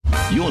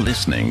You're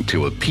listening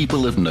to a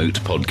People of Note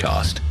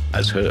podcast,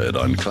 as heard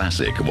on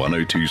Classic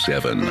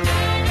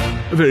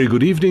 102.7. A very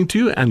good evening to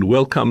you and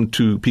welcome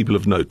to People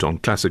of Note on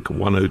Classic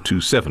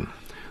 102.7.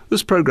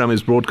 This program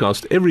is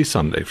broadcast every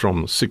Sunday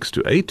from 6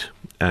 to 8,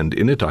 and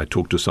in it I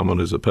talk to someone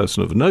who's a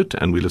person of note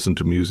and we listen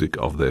to music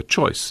of their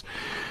choice.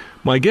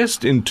 My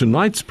guest in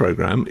tonight's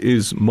program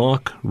is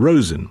Mark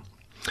Rosin.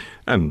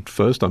 And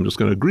first I'm just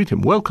going to greet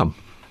him. Welcome.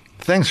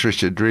 Thanks,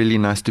 Richard. Really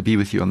nice to be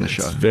with you on the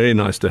show. It's very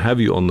nice to have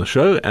you on the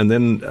show. And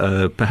then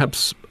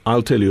perhaps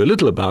I'll tell you a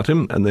little about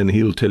him, and then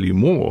he'll tell you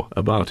more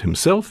about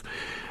himself.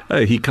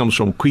 He comes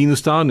from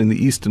Queenstown in the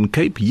Eastern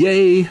Cape.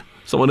 Yay!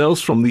 Someone else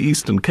from the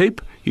Eastern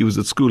Cape. He was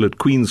at school at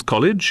Queen's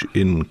College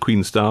in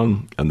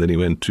Queenstown, and then he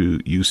went to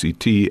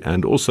UCT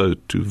and also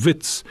to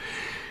Wits.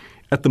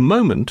 At the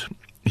moment,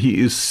 he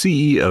is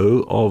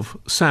CEO of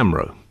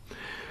Samro.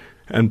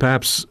 And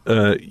perhaps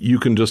you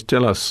can just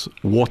tell us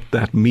what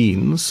that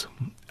means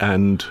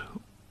and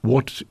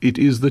what it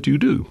is that you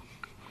do.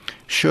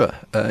 Sure.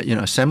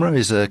 Samro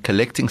is a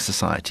collecting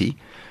society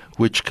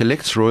which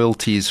collects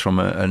royalties from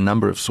a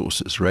number of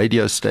sources: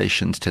 radio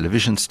stations,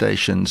 television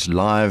stations,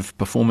 live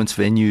performance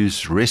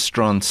venues,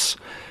 restaurants,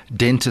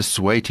 dentists'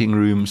 waiting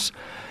rooms,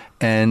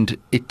 and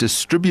it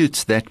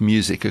distributes that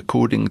music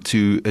according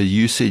to a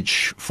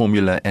usage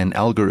formula and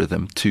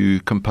algorithm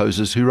to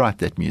composers who write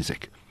that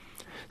music.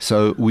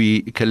 So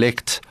we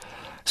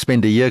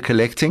spend a year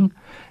collecting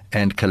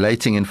and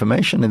collating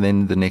information, and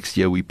then the next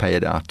year we pay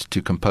it out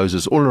to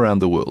composers all around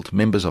the world,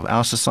 members of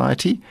our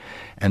society,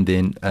 and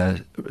then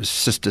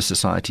sister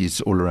societies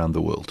all around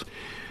the world.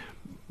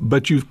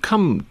 But you've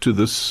come to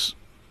this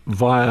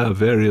via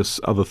various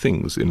other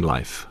things in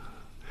life.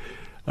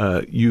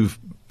 You've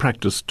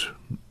practiced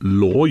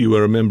law. You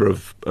were a member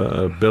of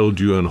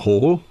Beldew and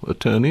Hall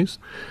attorneys.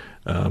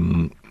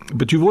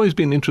 But you've always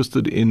been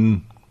interested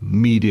in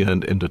media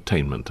and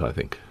entertainment, I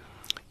think.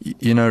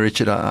 You know,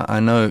 Richard, I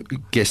know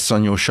guests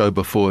on your show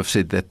before have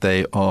said that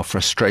they are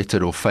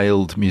frustrated or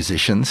failed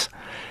musicians,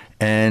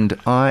 and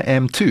I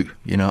am too.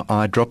 You know,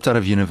 I dropped out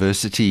of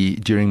university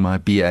during my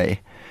BA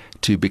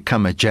to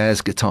become a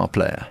jazz guitar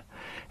player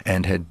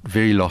and had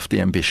very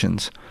lofty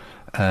ambitions.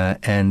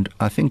 And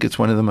I think it's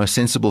one of the most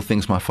sensible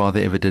things my father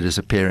ever did as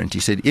a parent. He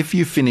said, if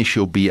you finish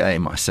your BA,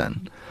 my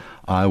son,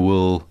 I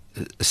will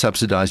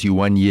subsidize you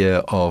 1 year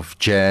of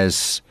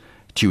jazz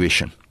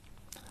tuition.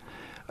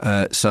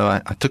 So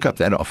I took up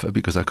that offer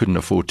because I couldn't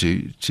afford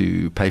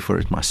to pay for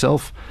it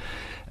myself,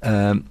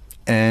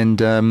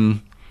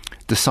 and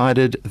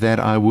decided that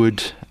I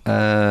would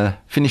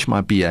finish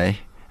my BA.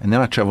 And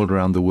then I traveled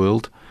around the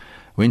world,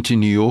 went to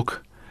New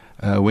York,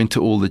 went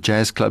to all the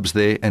jazz clubs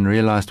there, and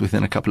realized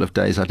within a couple of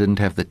days I didn't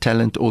have the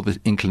talent or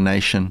the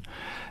inclination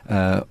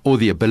or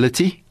the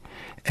ability,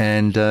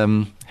 and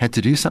had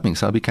to do something.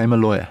 So I became a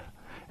lawyer.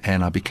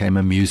 And I became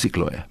a music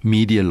lawyer,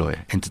 media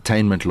lawyer,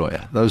 entertainment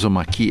lawyer. Those are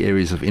my key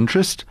areas of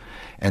interest,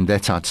 and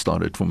that's how it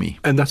started for me.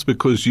 And that's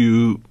because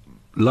you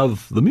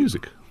love the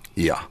music.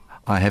 Yeah.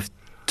 I have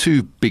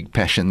two big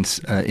passions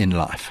in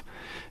life.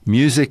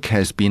 Music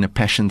has been a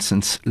passion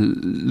since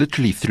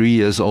literally 3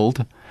 years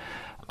old.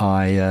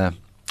 I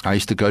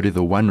used to go to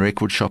the One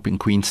record shop in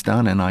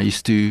Queenstown, and I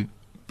used to,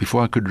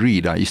 before I could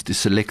read, I used to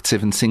select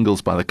 7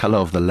 singles by the color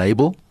of the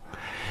label.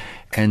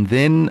 And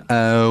then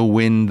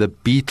when the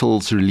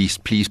Beatles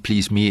released Please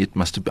Please Me, I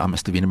must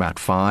have been about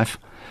 5,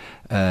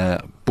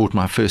 bought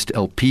my first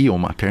LP, or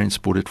my parents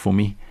bought it for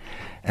me.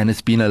 And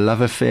it's been a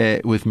love affair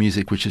with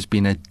music, which has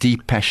been a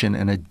deep passion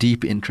and a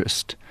deep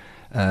interest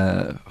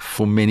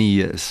for many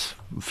years,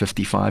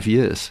 55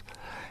 years.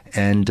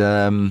 And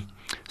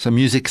so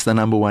music's the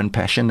number one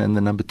passion, and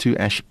the number two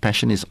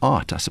passion is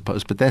art, I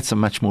suppose. But that's a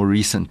much more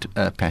recent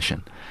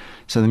passion.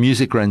 So the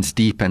music runs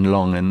deep and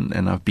long,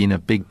 and I've been a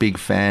big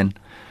fan,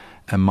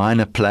 a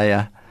minor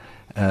player,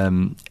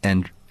 and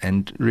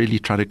really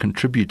try to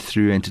contribute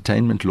through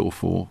entertainment law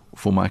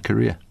for my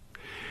career.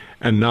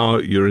 And now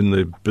you're in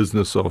the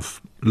business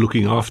of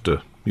looking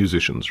after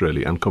musicians,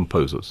 really, and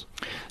composers.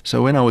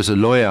 So when I was a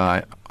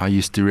lawyer, I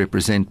used to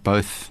represent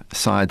both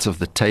sides of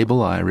the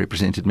table. I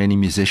represented many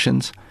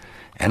musicians,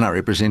 and I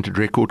represented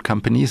record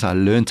companies. I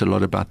learned a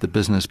lot about the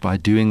business by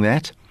doing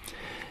that.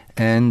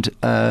 And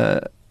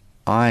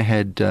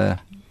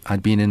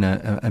I'd been in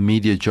a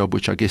media job,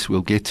 which I guess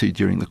we'll get to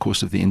during the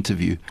course of the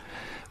interview.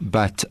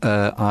 But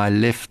I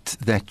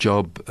left that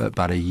job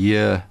about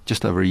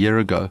just over a year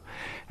ago.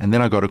 And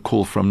then I got a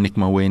call from Nick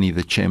Maweni,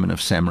 the chairman of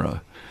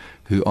Samro,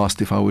 who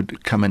asked if I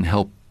would come and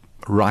help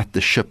right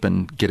the ship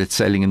and get it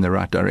sailing in the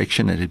right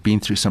direction. It had been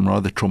through some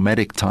rather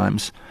traumatic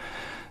times.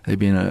 It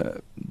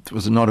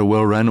was not a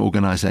well-run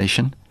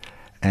organization.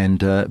 And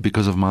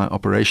because of my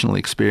operational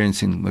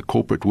experience in the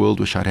corporate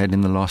world, which I'd had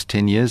in the last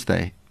 10 years,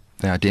 they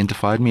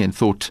identified me and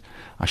thought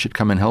I should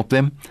come and help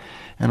them.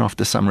 And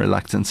after some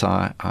reluctance,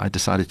 I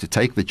decided to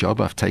take the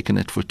job. I've taken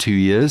it for 2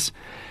 years,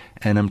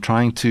 and I'm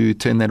trying to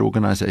turn that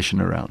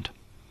organization around.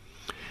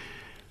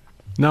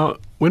 Now,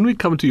 when we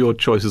come to your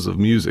choices of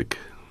music,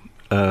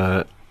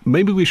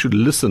 maybe we should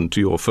listen to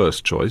your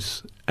first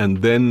choice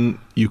and then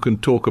you can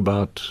talk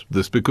about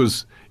this,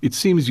 because it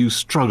seems you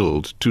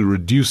struggled to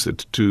reduce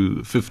it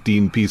to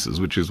 15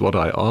 pieces, which is what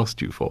I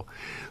asked you for.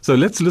 So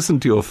let's listen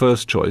to your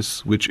first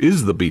choice, which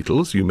is the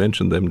Beatles. You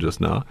mentioned them just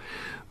now.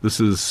 This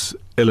is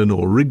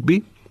Eleanor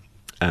Rigby,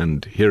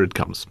 and here it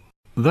comes.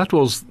 That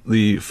was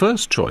the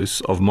first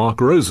choice of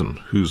Mark Rosin,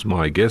 who's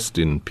my guest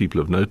in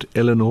People of Note,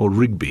 Eleanor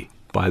Rigby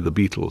by the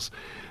Beatles.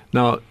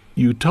 Now,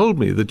 you told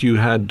me that you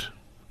had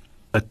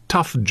a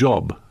tough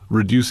job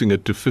reducing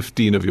it to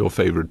 15 of your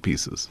favorite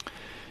pieces.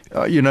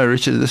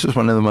 Richard, this was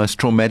one of the most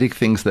traumatic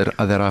things that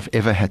I've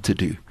ever had to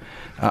do.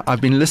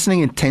 I've been listening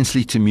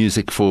intensely to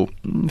music for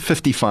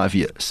 55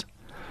 years.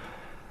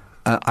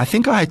 I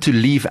think I had to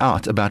leave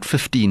out about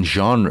 15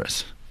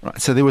 genres.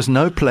 Right? So there was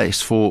no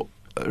place for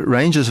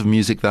ranges of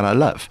music that I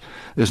love.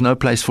 There's no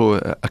place for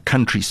a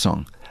country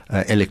song,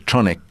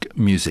 electronic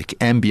music,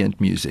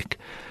 ambient music,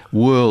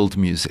 world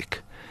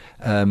music.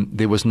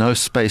 There was no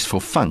space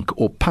for funk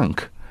or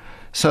punk.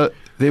 So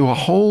there were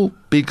whole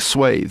big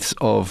swathes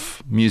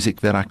of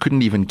music that I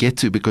couldn't even get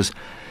to, because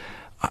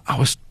I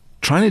was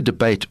trying to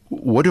debate,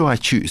 what do I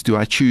choose? Do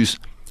I choose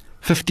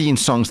 15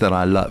 songs that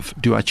I love?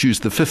 Do I choose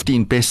the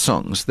 15 best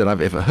songs that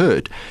I've ever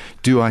heard?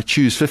 Do I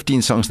choose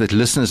 15 songs that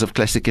listeners of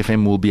Classic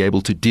FM will be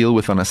able to deal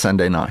with on a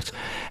Sunday night?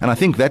 And I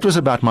think that was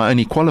about my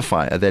only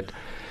qualifier, that,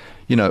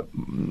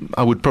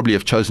 I would probably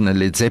have chosen a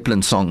Led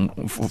Zeppelin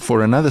song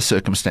for another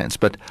circumstance,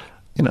 but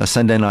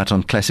Sunday night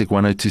on Classic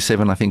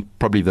 1027, I think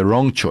probably the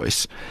wrong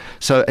choice.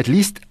 So at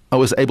least I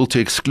was able to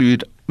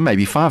exclude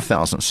maybe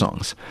 5,000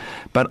 songs.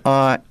 But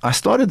I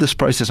started this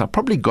process, I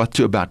probably got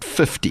to about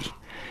 50.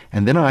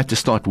 And then I had to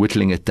start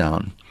whittling it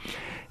down.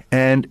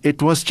 And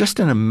it was just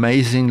an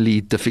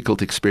amazingly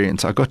difficult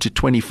experience. I got to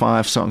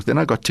 25 songs, then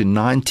I got to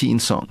 19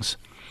 songs.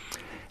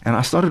 And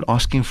I started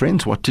asking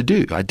friends what to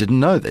do. I didn't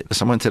know that.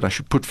 Someone said I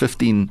should put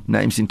 15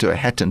 names into a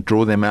hat and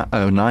draw them out,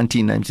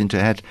 19 names into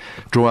a hat,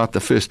 draw out the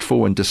first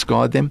 4 and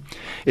discard them.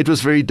 It was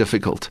very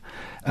difficult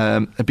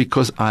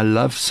because I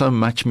love so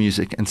much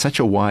music and such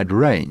a wide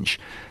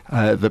range.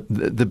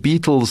 The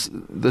Beatles,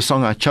 the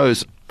song I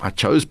chose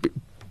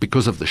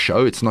because of the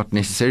show. It's not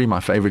necessarily my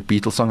favorite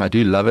Beatles song. I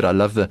do love it. I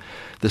love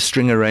the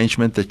string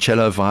arrangement, the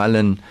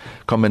cello-violin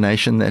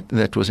combination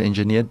that was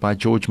engineered by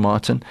George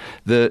Martin.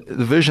 The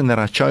version that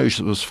I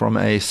chose was from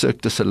a Cirque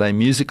du Soleil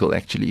musical,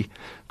 actually,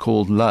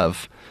 called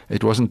Love.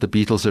 It wasn't the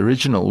Beatles'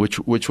 original,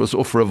 which was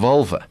off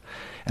Revolver.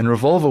 And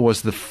Revolver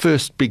was the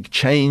first big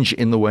change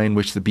in the way in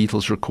which the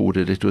Beatles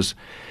recorded. It was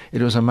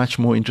a much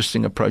more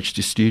interesting approach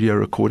to studio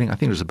recording. I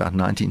think it was about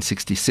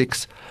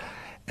 1966.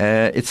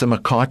 It's a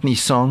McCartney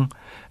song.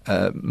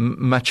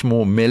 Much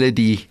more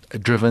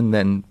melody-driven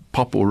than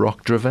pop or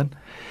rock-driven.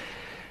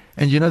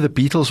 And the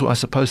Beatles were, I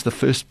suppose, the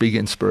first big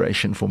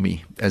inspiration for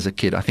me as a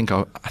kid. I think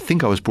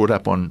I was brought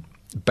up on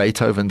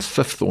Beethoven's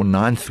 5th or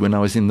 9th when I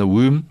was in the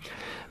womb,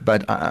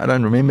 but I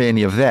don't remember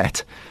any of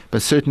that.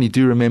 But certainly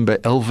do remember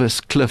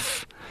Elvis,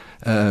 Cliff,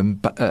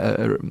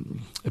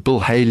 Bill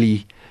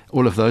Haley,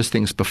 all of those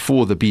things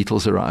before the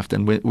Beatles arrived.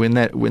 And when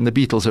the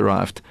Beatles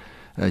arrived,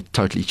 it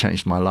totally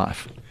changed my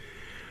life.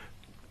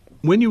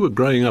 When you were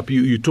growing up,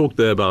 you talked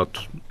there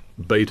about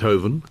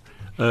Beethoven.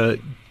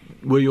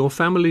 Were your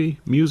family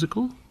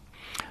musical?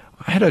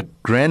 I had a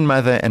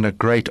grandmother and a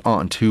great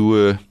aunt who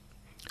were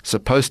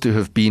supposed to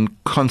have been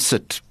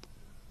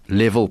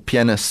concert-level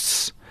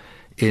pianists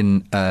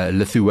in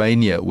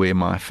Lithuania, where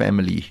my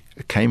family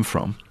came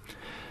from.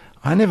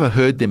 I never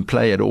heard them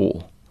play at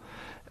all.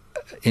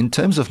 In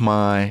terms of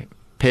my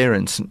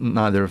parents,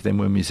 neither of them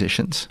were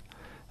musicians.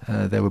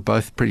 They were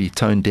both pretty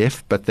tone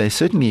deaf, but they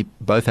certainly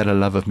both had a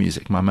love of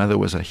music. My mother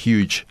was a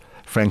huge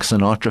Frank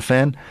Sinatra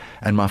fan,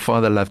 and my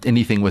father loved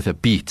anything with a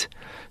beat.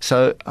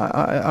 So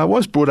I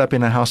was brought up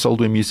in a household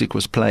where music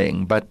was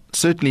playing, but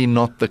certainly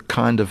not the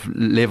kind of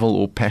level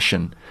or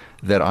passion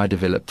that I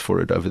developed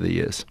for it over the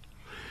years.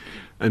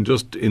 And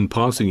just in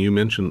passing, you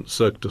mentioned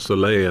Cirque du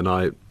Soleil, and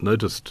I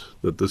noticed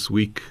that this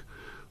week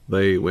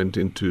they went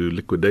into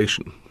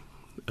liquidation.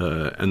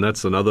 And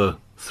that's another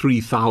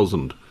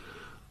 3,000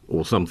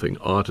 or something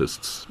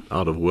artists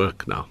out of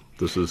work now.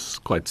 This is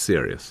quite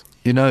serious.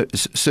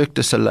 Cirque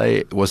du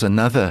Soleil was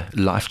another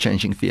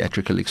life-changing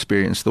theatrical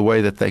experience. The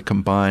way that they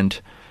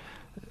combined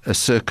a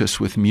circus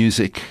with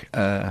music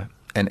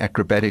and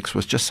acrobatics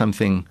was just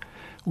something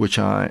which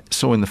I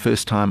saw for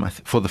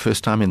the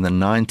first time in the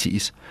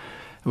 90s.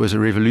 It was a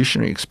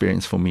revolutionary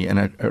experience for me,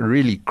 and a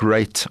really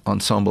great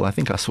ensemble. I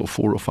think I saw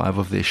 4 or 5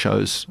 of their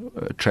shows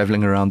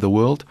traveling around the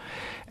world.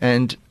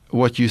 And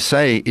what you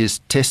say is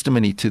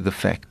testimony to the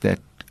fact that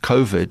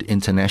COVID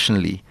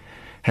internationally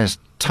has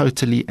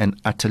totally and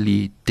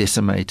utterly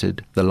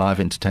decimated the live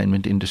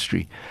entertainment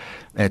industry.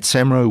 At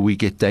Samro, we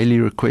get daily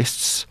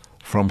requests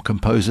from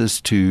composers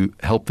to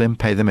help them,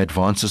 pay them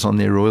advances on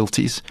their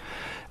royalties.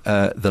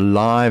 The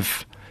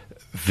live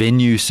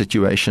venue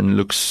situation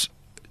looks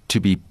to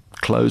be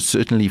closed,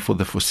 certainly for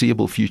the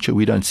foreseeable future.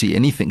 We don't see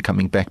anything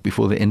coming back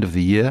before the end of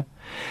the year.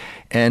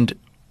 And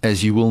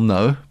as you will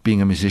know,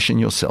 being a musician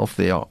yourself,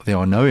 there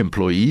are no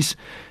employees.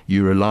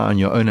 You rely on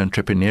your own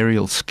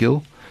entrepreneurial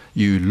skill.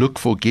 You look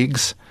for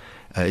gigs.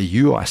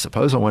 You, I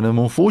suppose, are one of the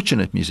more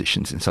fortunate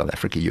musicians in South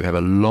Africa. You have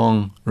a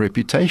long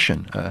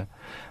reputation.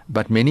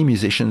 But many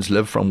musicians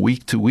live from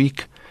week to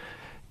week,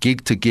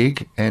 gig to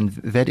gig, and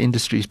that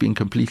industry has been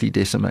completely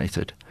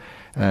decimated.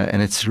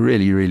 And it's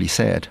really, really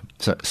sad.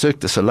 So Cirque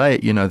du Soleil,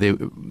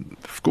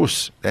 of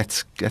course,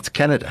 that's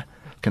Canada,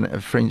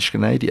 French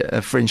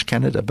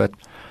Canada, but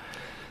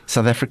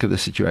South Africa, the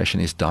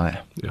situation is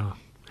dire. Yeah.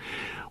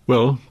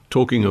 Well,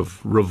 talking of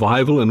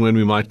revival and when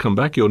we might come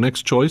back, your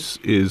next choice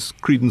is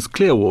Creedence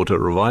Clearwater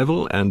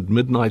Revival and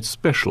Midnight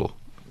Special.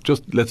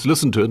 Just let's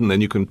listen to it and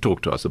then you can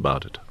talk to us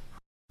about it.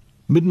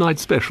 Midnight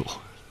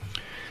Special.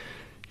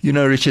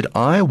 Richard,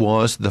 I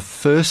was the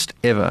first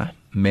ever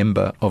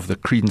member of the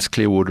Creedence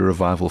Clearwater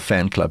Revival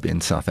fan club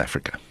in South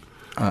Africa.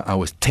 I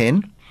was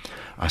 10.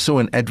 I saw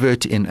an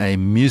advert in a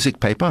music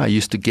paper. I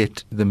used to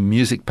get the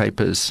music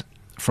papers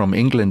from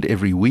England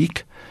every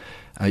week.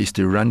 I used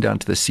to run down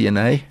to the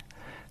CNA.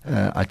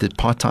 I did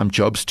part-time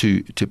jobs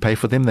to pay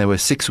for them. They were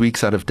 6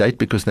 weeks out of date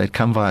because they'd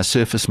come via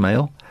surface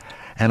mail.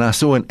 And I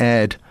saw an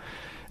ad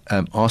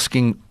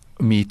asking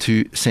me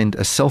to send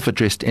a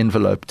self-addressed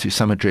envelope to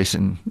some address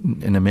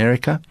in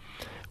America,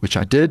 which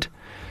I did.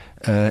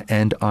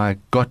 And I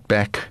got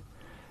back,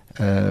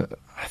 I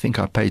think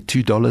I paid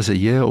 $2 a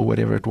year or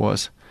whatever it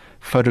was,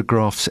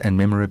 photographs and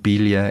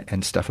memorabilia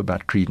and stuff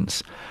about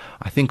Creedence.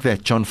 I think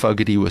that John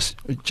Fogerty was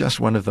just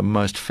one of the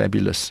most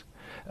fabulous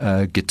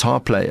guitar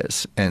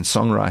players and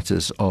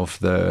songwriters of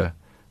the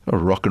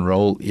rock and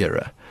roll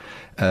era.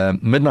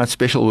 Midnight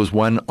Special was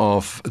one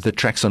of the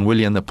tracks on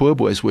Willie and the Poor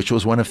Boys, which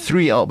was one of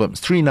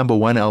three number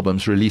one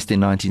albums released in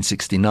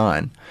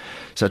 1969.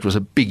 So it was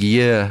a big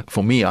year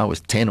for me. I was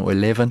 10 or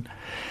 11.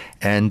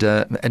 And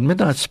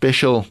Midnight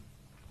Special,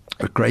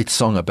 a great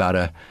song about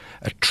a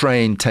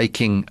train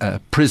taking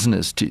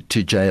prisoners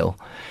to jail.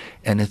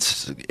 And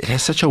it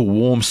has such a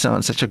warm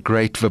sound, such a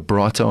great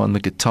vibrato on the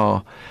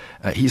guitar.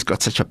 He's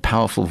got such a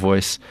powerful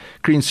voice.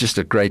 Creedence just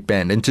a great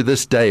band. And to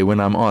this day, when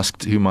I'm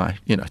asked who my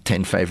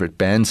 10 favorite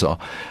bands are,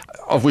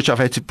 of which I've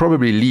had to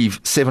probably leave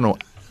 7 or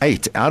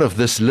 8 out of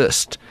this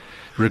list,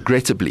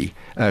 regrettably,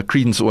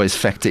 Creedence always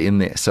factor in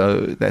there.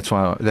 So that's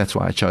why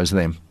I chose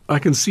them. I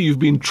can see you've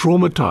been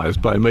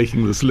traumatized by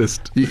making this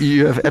list.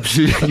 You have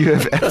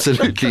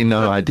absolutely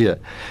no idea.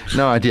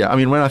 No idea. I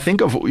mean, when I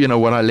think of,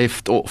 what I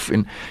left off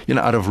in,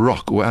 out of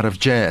rock or out of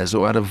jazz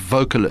or out of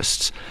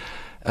vocalists,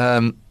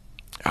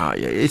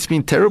 it's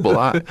been terrible.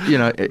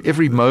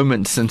 Every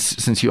moment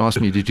since you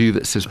asked me to do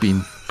this has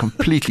been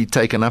completely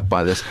taken up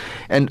by this.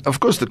 And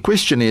of course, the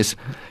question is,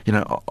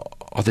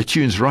 are the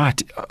tunes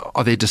right?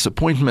 Are there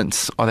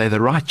disappointments? Are they the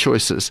right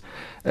choices?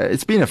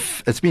 It's been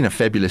a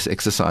fabulous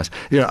exercise.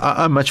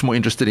 I'm much more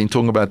interested in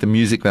talking about the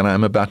music than I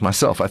am about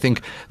myself. I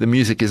think the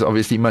music is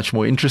obviously much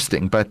more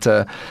interesting, but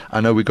I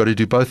know we've got to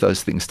do both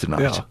those things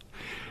tonight. Yeah.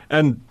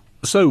 And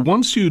so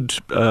once you'd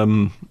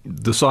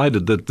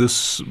decided that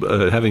this,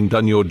 having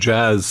done your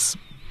jazz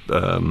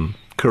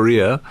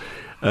career,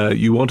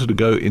 you wanted to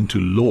go into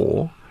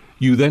law,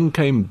 you then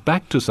came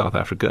back to South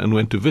Africa and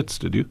went to Wits,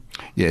 did you?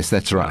 Yes,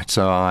 that's right.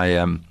 So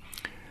I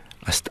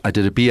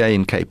did a BA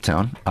in Cape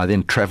Town. I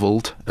then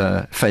travelled,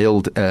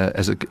 failed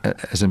as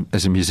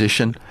a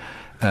musician,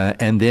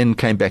 and then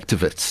came back to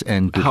Wits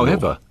and did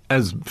However, law.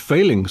 As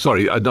failing,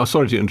 sorry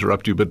to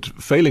interrupt you, but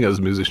failing as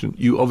a musician,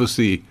 you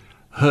obviously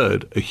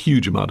heard a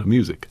huge amount of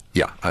music.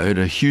 Yeah, I heard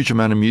a huge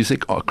amount of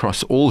music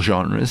across all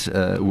genres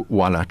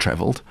while I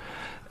travelled.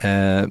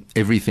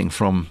 Everything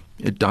from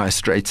Dire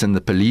Straits and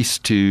the Police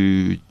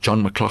to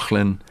John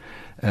McLaughlin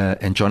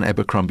and John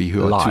Abercrombie,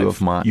 who live. are two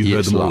of my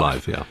heard them all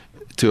live, yeah.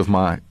 Two of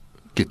my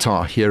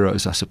guitar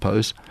heroes, I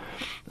suppose.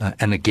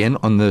 And again,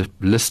 on the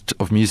list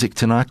of music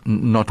tonight,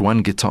 not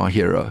one guitar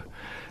hero.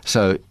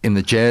 So in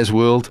the jazz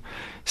world,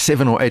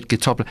 7 or 8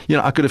 guitar players.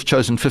 I could have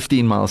chosen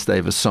 15 Miles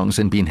Davis songs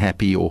and been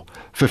happy, or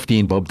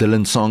 15 Bob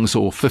Dylan songs,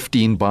 or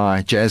 15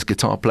 by jazz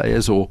guitar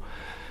players, or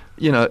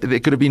there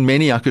could have been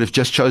many. I could have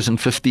just chosen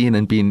 15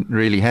 and been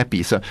really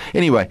happy. So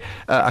anyway,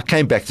 I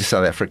came back to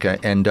South Africa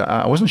and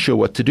I wasn't sure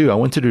what to do. I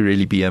wanted to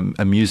really be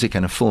a music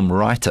and a film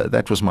writer.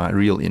 That was my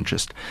real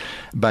interest.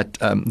 But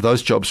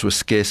those jobs were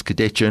scarce.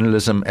 Cadet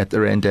journalism at the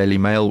Rand Daily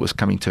Mail was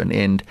coming to an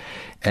end.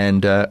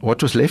 And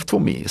what was left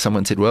for me?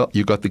 Someone said, well,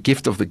 you got the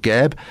gift of the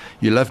gab.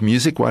 You love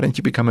music. Why don't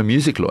you become a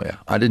music lawyer?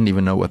 I didn't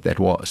even know what that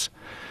was.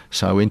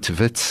 So I went to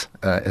Wits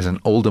as an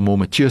older, more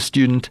mature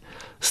student,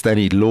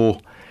 studied law,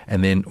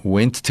 and then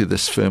went to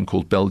this firm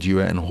called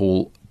Bell-Dewar and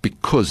Hall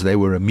because they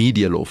were a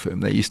media law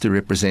firm. They used to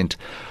represent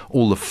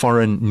all the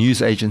foreign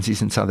news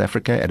agencies in South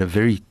Africa at a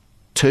very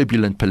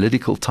turbulent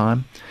political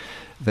time.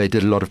 They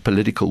did a lot of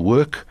political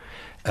work,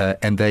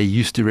 and they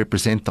used to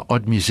represent the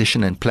odd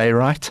musician and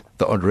playwright,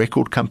 the odd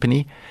record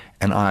company,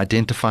 and I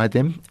identified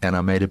them, and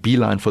I made a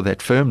beeline for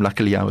that firm.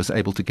 Luckily, I was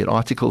able to get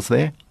articles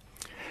there.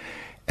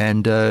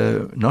 And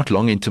not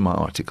long into my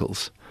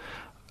articles,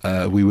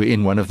 we were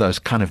in one of those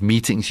kind of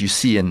meetings you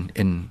see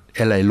in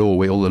LA law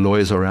where all the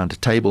lawyers are around a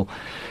table.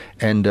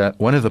 And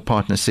one of the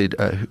partners said,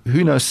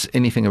 who knows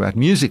anything about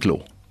music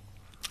law?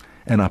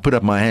 And I put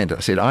up my hand. I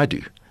said, I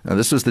do. Now,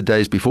 this was the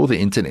days before the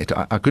internet.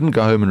 I couldn't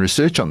go home and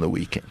research on the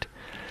weekend.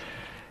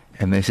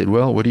 And they said,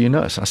 well, what do you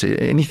know? So I said,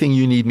 anything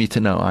you need me to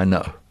know, I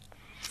know.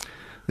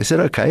 They said,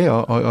 okay,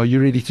 are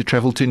you ready to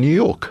travel to New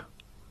York?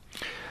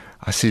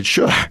 I said,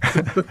 sure.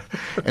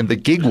 And the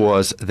gig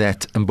was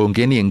that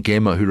Mbongeni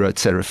Ngema, who wrote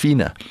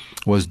Serafina,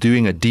 was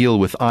doing a deal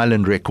with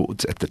Island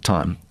Records at the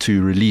time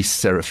to release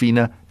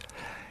Serafina,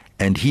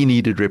 and he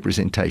needed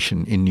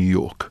representation in New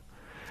York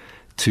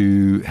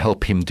to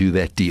help him do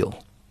that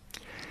deal.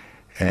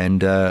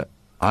 And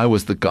I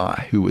was the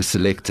guy who was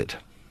selected.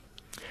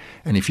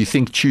 And if you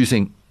think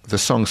choosing the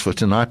songs for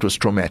tonight was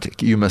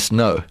traumatic, you must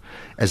know,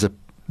 as a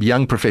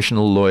young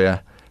professional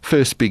lawyer,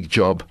 first big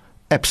job,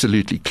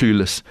 absolutely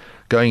clueless,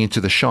 going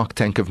into the Shark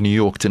Tank of New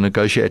York to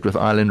negotiate with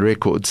Island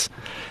Records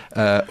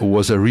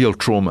was a real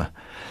trauma.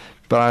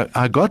 But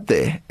I got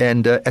there,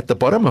 and at the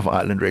bottom of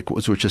Island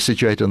Records, which is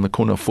situated on the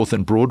corner of 4th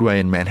and Broadway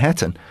in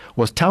Manhattan,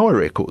 was Tower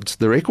Records,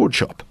 the record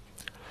shop.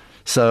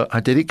 So I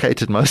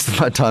dedicated most of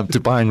my time to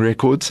buying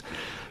records,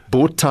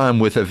 bought time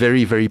with a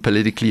very, very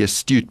politically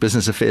astute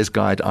business affairs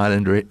guy at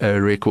Island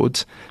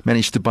Records,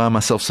 managed to buy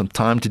myself some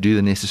time to do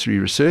the necessary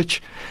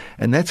research,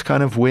 and that's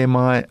kind of where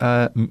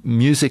my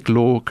music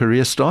law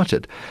career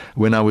started.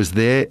 When I was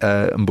there,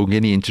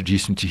 Mbongeni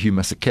introduced me to Hugh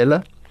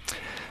Masekela,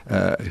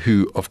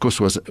 who, of course,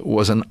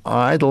 was an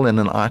idol and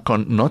an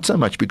icon, not so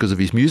much because of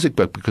his music,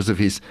 but because of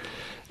his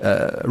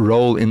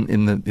role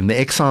in the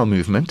exile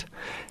movement.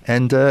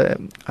 And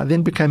I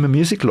then became a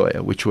music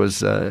lawyer, which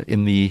was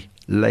in the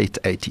late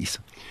 80s.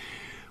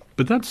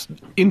 But that's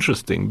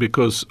interesting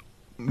because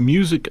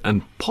music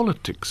and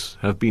politics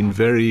have been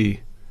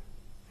very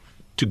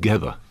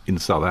together in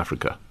South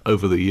Africa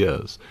over the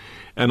years.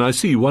 And I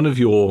see one of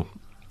your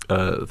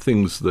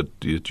things that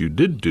you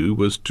did do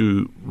was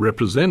to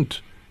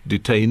represent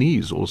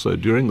detainees also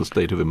during the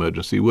state of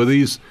emergency. Were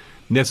these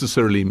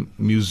necessarily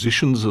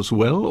musicians as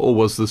well, or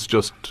was this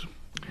just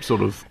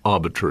sort of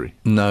arbitrary?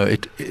 No,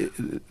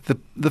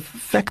 the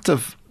fact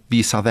of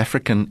the South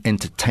African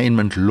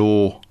entertainment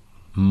law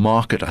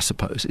market, I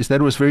suppose, is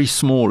that it was very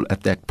small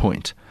at that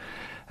point.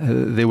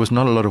 There was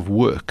not a lot of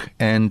work,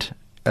 and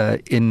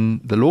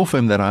in the law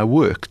firm that I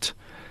worked,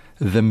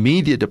 the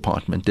media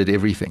department did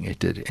everything. It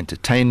did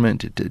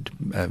entertainment, it did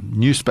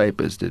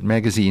newspapers, did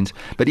magazines,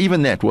 but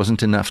even that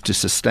wasn't enough to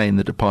sustain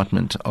the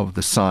department of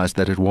the size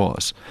that it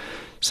was.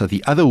 So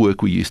the other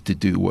work we used to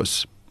do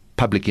was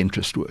public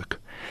interest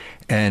work,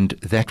 and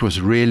that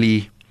was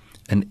really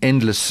an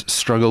endless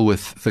struggle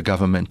with the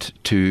government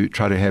to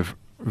try to have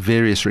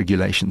various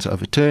regulations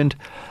overturned.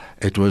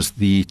 It was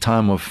the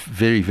time of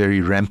very,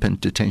 very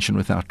rampant detention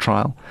without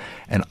trial,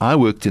 and I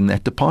worked in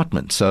that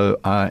department. So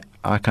I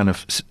kind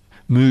of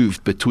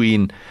moved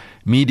between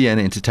media and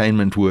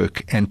entertainment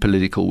work and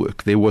political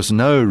work. There was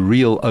no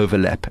real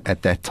overlap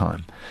at that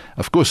time.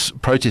 Of course,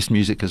 protest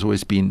music has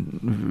always been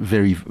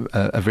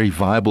a very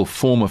viable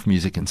form of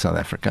music in South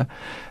Africa,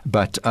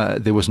 but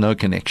there was no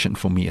connection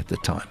for me at the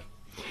time.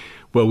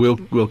 Well,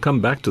 we'll come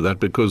back to that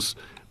because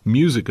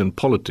music and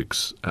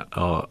politics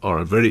are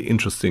a very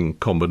interesting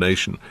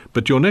combination.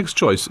 But your next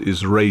choice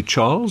is Ray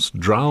Charles,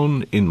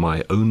 Drown in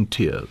My Own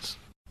Tears.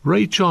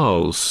 Ray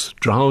Charles,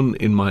 Drown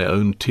in My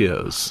Own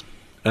Tears.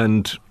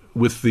 And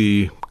with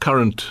the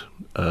current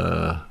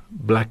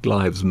Black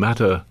Lives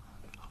Matter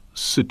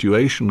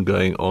situation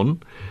going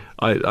on,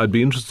 I'd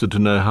be interested to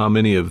know how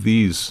many of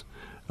these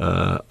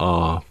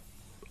are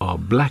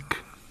black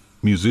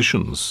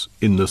musicians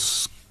in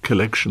this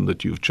collection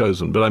that you've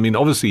chosen. But I mean,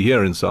 obviously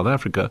here in South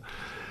Africa,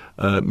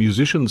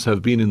 musicians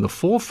have been in the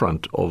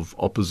forefront of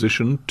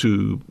opposition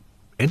to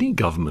any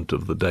government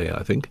of the day,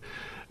 I think.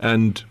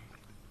 And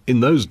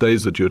in those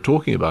days that you're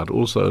talking about,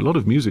 also, a lot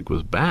of music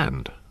was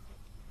banned.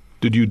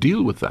 Did you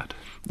deal with that?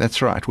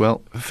 That's right.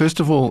 Well, first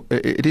of all,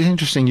 it is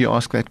interesting you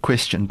ask that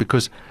question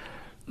because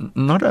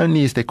not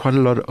only is there quite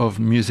a lot of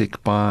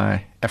music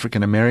by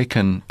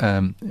African-American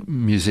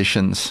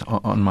musicians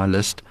on my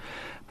list,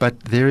 but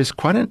there is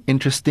quite an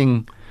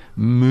interesting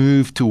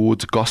move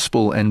towards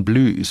gospel and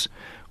blues,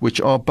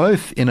 which are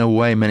both, in a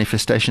way,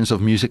 manifestations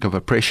of music of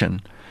oppression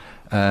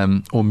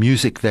or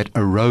music that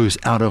arose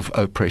out of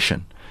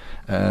oppression,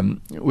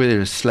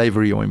 whether it's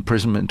slavery or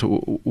imprisonment or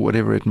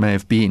whatever it may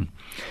have been.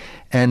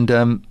 And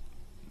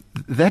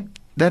that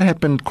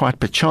happened quite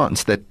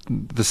perchance, that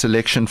the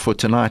selection for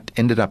tonight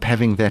ended up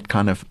having that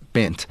kind of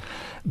bent.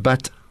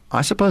 But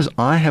I suppose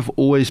I have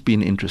always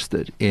been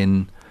interested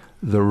in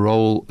the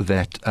role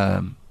that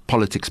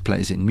politics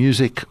plays in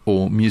music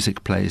or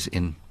music plays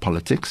in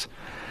politics.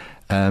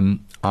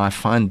 I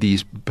find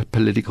these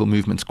political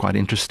movements quite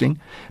interesting.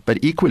 But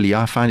equally,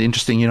 I find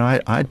interesting, I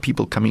had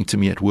people coming to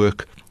me at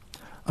work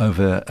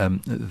over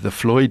the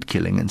Floyd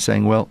killing and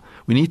saying, well,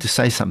 we need to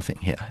say something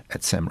here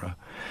at SAMRO.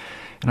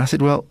 And I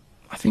said, well,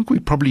 I think we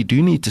probably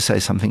do need to say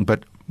something,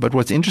 but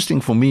what's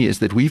interesting for me is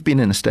that we've been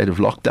in a state of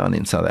lockdown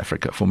in South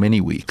Africa for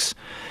many weeks,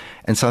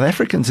 and South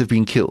Africans have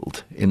been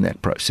killed in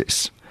that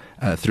process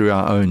through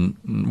our own,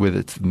 whether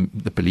it's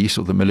the police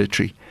or the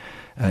military,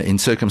 in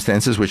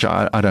circumstances which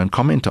I don't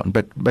comment on.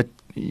 But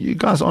you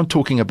guys aren't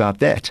talking about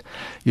that.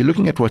 You're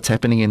looking at what's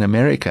happening in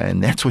America,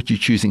 and that's what you're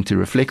choosing to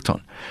reflect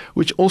on,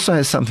 which also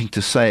has something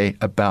to say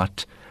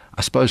about,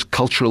 I suppose,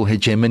 cultural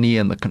hegemony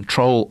and the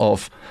control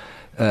of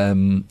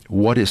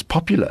what is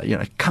popular.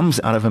 It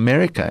comes out of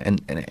America,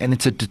 and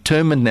it's a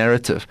determined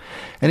narrative.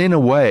 And in a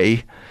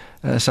way,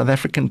 South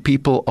African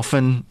people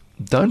often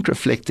don't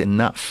reflect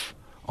enough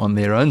on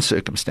their own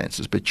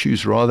circumstances, but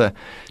choose rather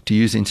to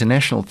use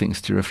international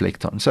things to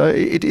reflect on. So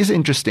it is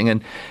interesting.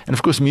 And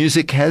of course,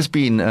 music has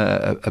been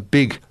a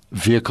big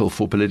vehicle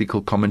for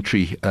political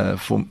commentary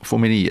for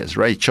many years.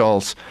 Ray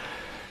Charles,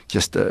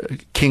 just a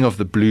king of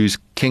the blues,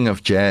 king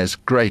of jazz,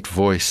 great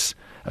voice,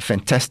 a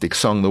fantastic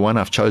song. The one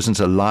I've chosen is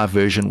a live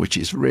version, which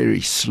is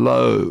very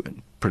slow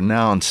and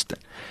pronounced,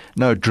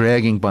 no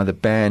dragging by the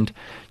band.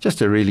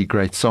 Just a really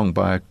great song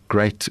by a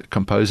great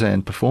composer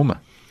and performer.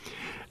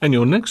 And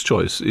your next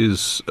choice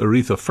is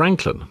Aretha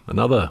Franklin,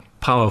 another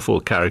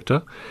powerful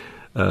character.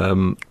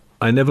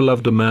 I Never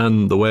Loved a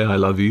Man the Way I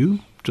Love You.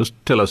 Just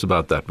tell us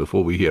about that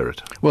before we hear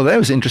it. Well, that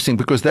was interesting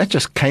because that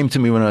just came to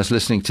me when I was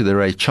listening to the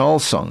Ray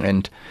Charles song,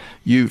 and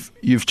you've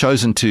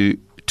chosen to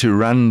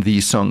run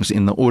these songs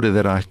in the order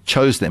that I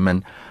chose them,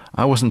 and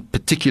I wasn't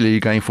particularly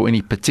going for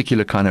any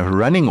particular kind of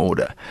running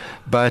order.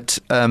 But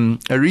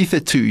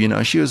Aretha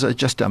too, she was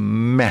just a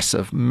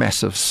massive,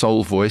 massive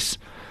soul voice,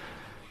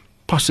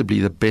 possibly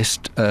the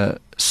best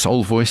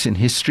soul voice in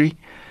history.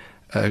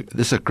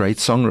 This is a great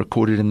song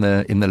recorded in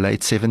the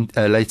late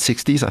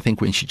 60s, I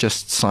think, when she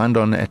just signed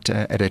on at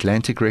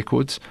Atlantic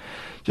Records.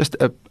 Just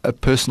a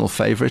personal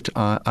favorite.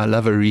 I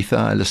love Aretha.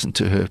 I listen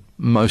to her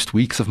most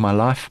weeks of my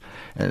life,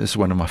 and this is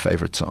one of my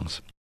favorite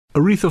songs.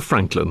 Aretha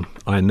Franklin,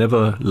 I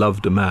Never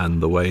Loved a Man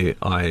the Way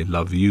I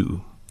Love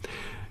You.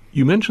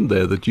 You mentioned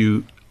there that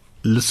you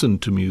listen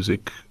to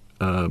music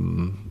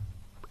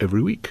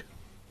every week.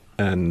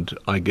 And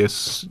I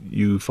guess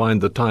you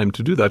find the time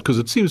to do that, because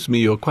it seems to me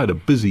you're quite a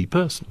busy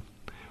person.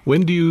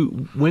 When do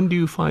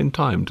you find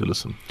time to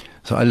listen?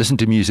 So I listen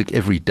to music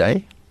every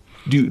day.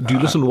 Do you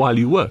listen while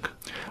you work?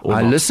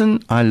 I listen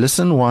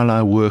while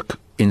I work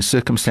in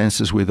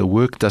circumstances where the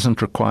work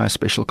doesn't require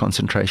special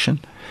concentration.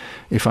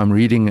 If I'm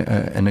reading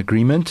an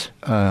agreement,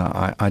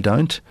 I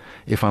don't.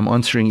 If I'm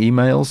answering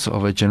emails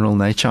of a general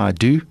nature, I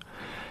do.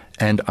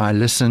 And I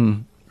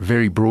listen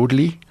very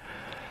broadly.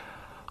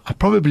 I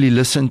probably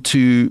listen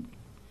to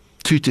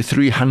 200 to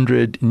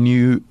 300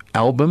 new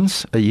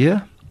albums a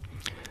year,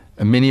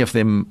 many of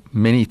them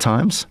many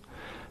times.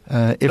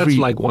 That's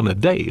like one a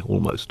day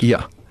almost.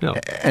 Yeah.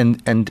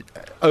 And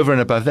over and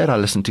above that, I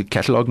listen to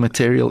catalog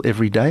material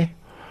every day.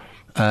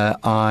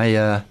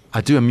 I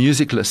do a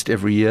music list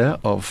every year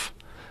of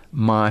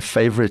my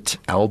favorite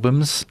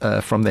albums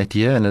from that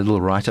year, and a little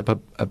write-up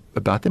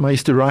about them. I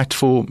used to write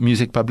for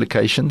music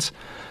publications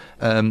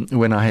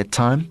when I had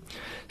time.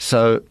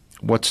 So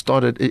what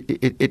started,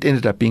 it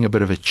ended up being a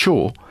bit of a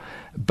chore,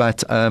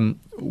 but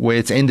where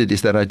it's ended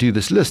is that I do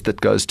this list that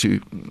goes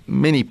to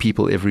many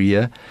people every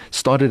year.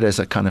 Started as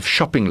a kind of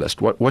shopping list,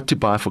 what to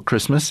buy for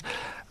Christmas,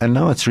 and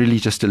now it's really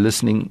just a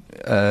listening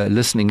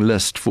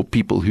list for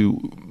people who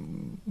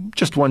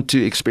just want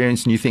to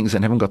experience new things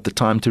and haven't got the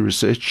time to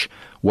research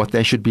what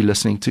they should be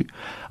listening to.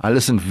 I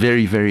listen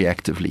very, very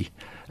actively,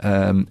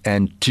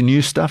 and to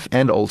new stuff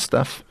and old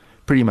stuff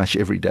pretty much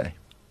every day.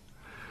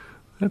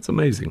 That's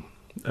amazing.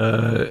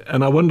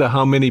 And I wonder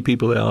how many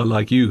people there are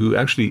like you who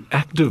actually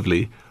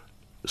actively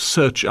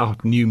search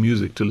out new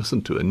music to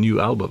listen to and new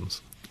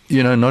albums.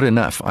 Not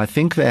enough. I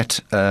think that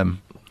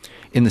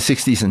in the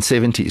 60s and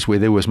 70s, where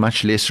there was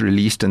much less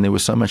released and there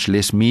was so much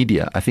less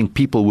media, I think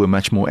people were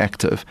much more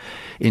active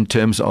in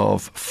terms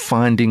of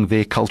finding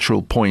their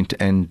cultural point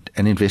and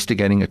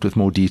investigating it with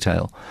more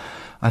detail.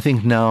 I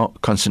think now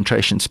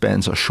concentration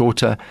spans are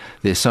shorter.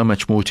 There's so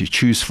much more to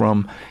choose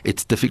from.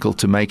 It's difficult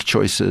to make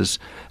choices.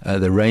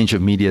 The range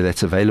of media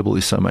that's available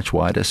is so much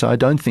wider. So I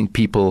don't think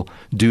people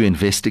do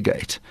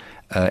investigate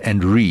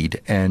and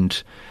read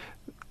and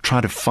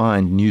try to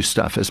find new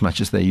stuff as much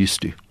as they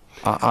used to.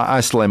 I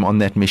still am on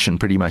that mission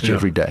pretty much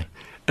every day.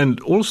 And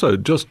also,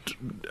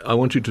 I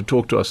want you to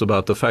talk to us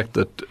about the fact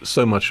that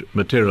so much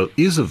material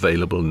is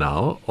available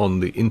now on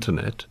the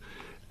internet,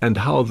 and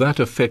how that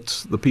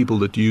affects the people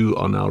that you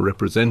are now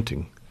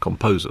representing,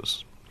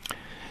 composers.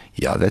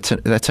 Yeah,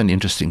 that's an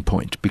interesting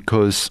point,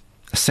 because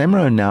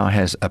SAMRO now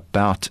has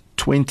about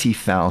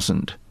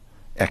 20,000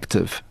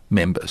 active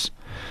members.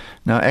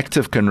 Now,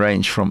 active can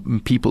range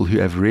from people who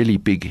have really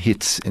big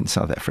hits in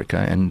South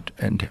Africa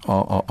and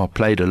are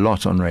played a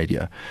lot on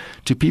radio,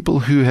 to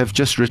people who have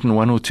just written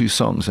one or two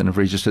songs and have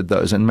registered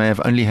those and may have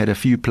only had a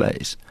few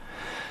plays.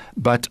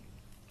 But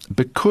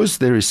because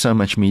there is so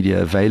much media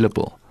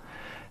available,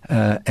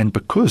 and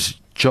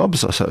because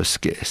jobs are so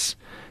scarce,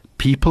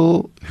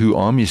 people who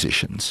are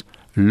musicians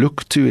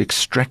look to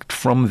extract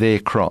from their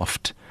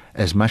craft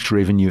as much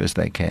revenue as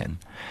they can.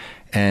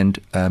 And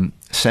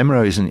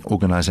SAMRO is an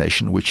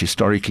organization which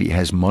historically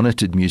has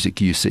monitored music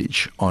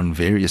usage on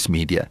various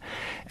media,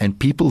 and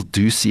people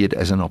do see it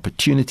as an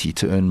opportunity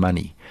to earn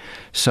money.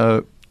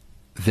 So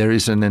there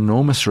is an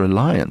enormous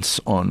reliance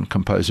on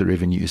composer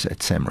revenues at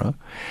SAMRO,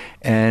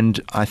 and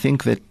I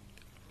think that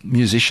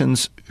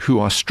musicians who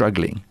are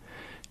struggling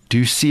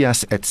do see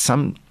us at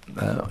some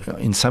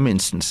in some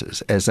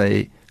instances, as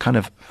a kind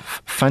of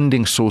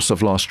funding source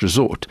of last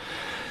resort.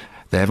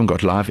 They haven't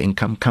got live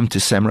income. Come to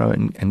SAMRO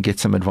and get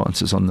some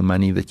advances on the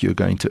money that you're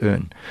going to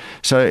earn.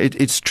 So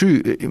it's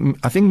true.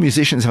 I think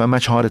musicians have a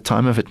much harder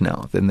time of it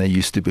now than they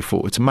used to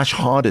before. It's much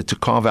harder to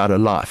carve out a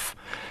life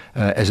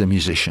as a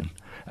musician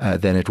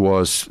than it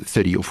was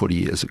 30 or 40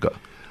 years ago.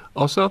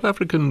 Are South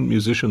African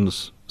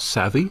musicians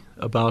savvy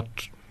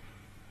about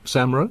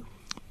SAMRO?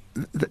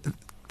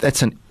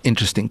 That's an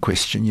interesting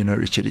question,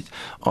 Richard.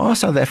 Are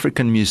South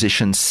African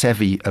musicians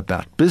savvy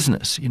about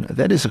business?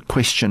 That is a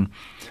question.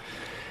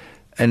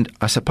 And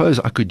I suppose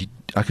I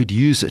could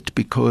use it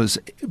because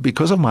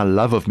of my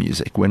love of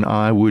music. When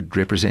I would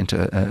represent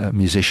a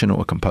musician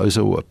or a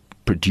composer or a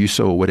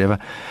producer or whatever,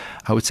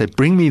 I would say,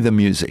 bring me the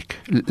music.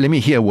 Let me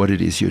hear what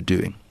it is you're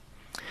doing.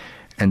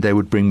 And they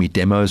would bring me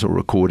demos or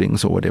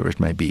recordings or whatever it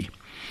may be.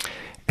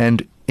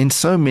 And in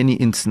so many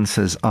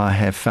instances, I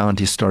have found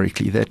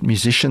historically that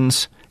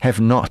musicians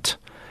have not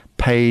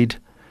paid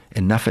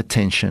enough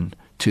attention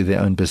to their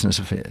own business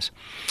affairs.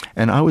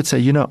 And I would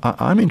say,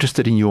 I'm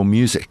interested in your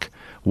music.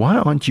 Why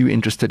aren't you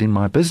interested in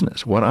my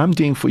business? What I'm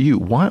doing for you,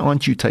 why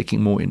aren't you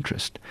taking more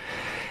interest?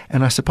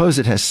 And I suppose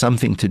it has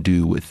something to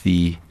do with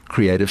the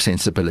creative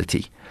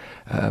sensibility.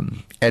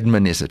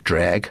 Admin is a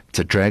drag. It's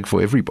a drag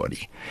for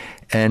everybody.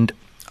 And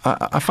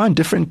I find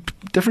different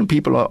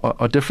people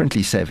are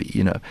differently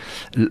savvy.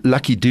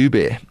 Lucky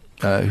Dube,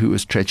 who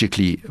was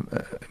tragically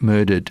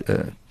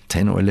murdered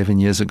 10 or 11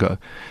 years ago,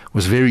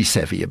 was very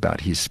savvy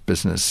about his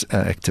business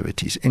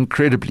activities,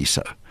 incredibly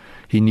so.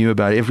 He knew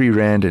about every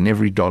rand and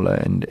every dollar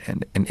and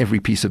every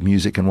piece of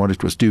music and what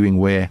it was doing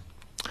where.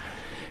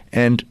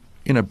 And,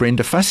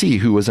 Brenda Fussy,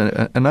 who was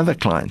another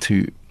client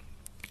who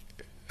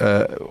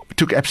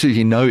took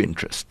absolutely no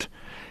interest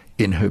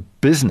in her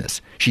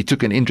business. She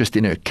took an interest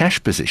in her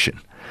cash position.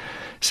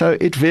 So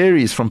it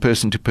varies from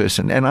person to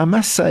person. And I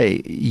must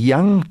say,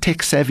 young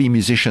tech-savvy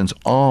musicians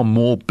are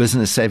more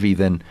business-savvy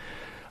than,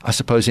 I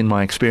suppose, in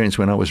my experience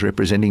when I was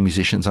representing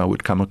musicians, I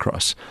would come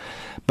across.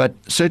 But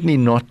certainly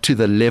not to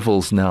the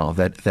levels now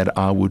that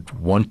I would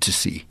want to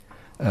see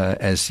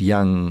as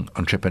young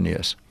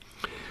entrepreneurs.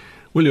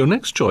 Well, your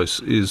next choice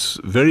is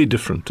very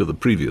different to the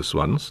previous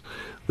ones.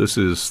 This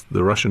is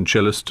the Russian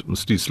cellist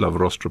Mstislav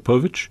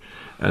Rostropovich,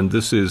 and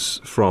this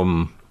is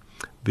from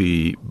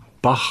the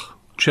Bach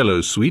Cello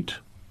Suite,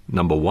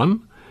 number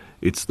 1.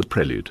 It's the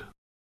Prelude.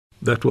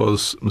 That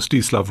was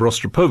Mstislav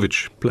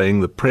Rostropovich playing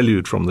the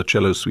Prelude from the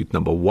Cello Suite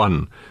number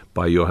 1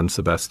 by Johann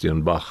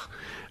Sebastian Bach.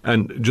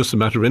 And just a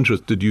matter of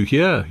interest, did you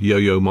hear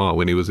Yo-Yo Ma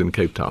when he was in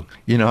Cape Town?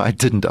 I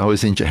didn't. I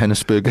was in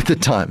Johannesburg at the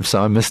time,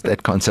 so I missed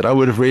that concert. I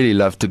would have really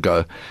loved to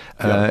go.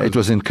 It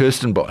was in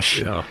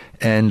Kirstenbosch. Yeah.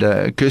 And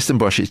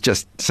Kirstenbosch is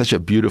just such a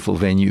beautiful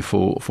venue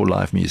for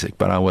live music,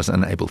 but I was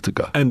unable to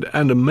go. And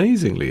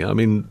amazingly,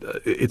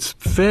 it's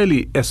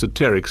fairly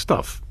esoteric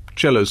stuff.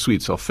 Cello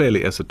suites are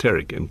fairly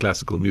esoteric in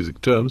classical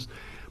music terms,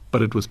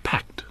 but it was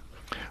packed.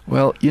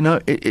 Well,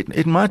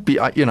 it might be,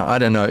 I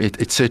don't know,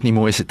 it's certainly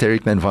more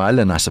esoteric than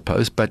violin, I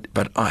suppose, but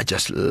I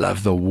just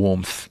love the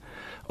warmth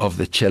of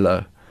the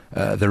cello,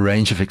 the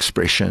range of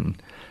expression,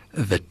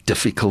 the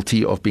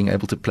difficulty of being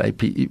able to play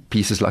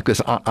pieces like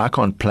this. I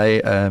can't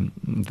play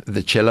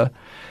the cello.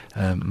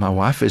 My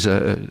wife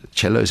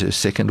cello is her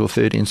second or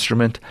third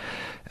instrument,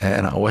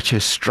 and I watch her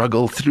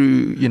struggle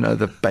through,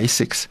 the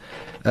basics.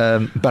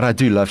 But I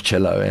do love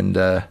cello,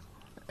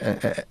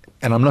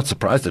 and I'm not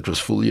surprised it was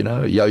full.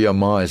 Yo-Yo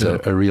Ma is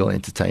a real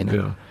entertainer.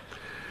 Yeah.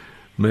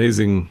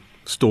 Amazing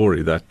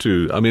story, that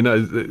too.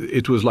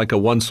 It was like a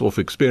once-off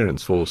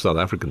experience for South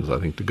Africans, I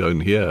think, to go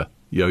and hear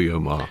Yo-Yo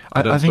Ma.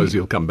 I don't suppose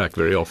he'll come back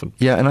very often.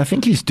 Yeah, and I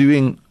think he's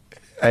doing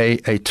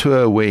a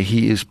tour where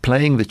he is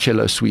playing the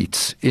cello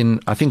suites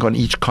on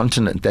each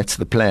continent. That's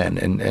the plan.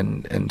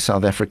 And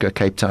South Africa,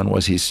 Cape Town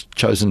was his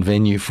chosen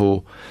venue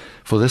for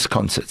this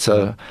concert.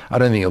 So I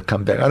don't think he'll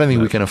come back. I don't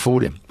think we can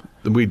afford him.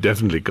 We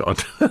definitely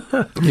can't.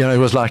 It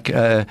was like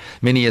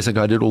many years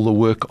ago I did all the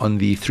work on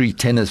the Three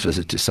Tenors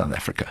visit to South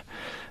Africa.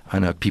 I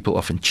know people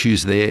often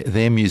choose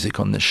their music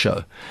on the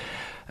show.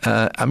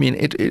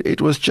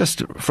 It was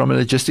just from a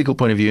logistical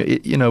point of view.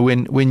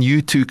 When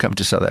you two come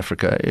to South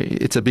Africa,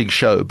 it's a big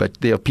show, but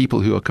there are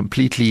people who are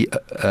completely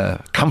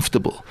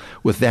comfortable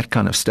with that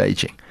kind of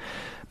staging.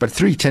 But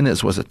Three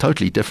Tenors was a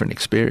totally different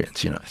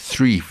experience.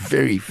 Three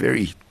very,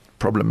 very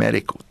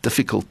problematic,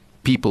 difficult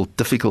people,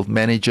 difficult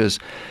managers,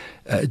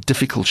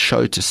 difficult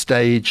show to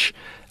stage,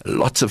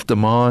 lots of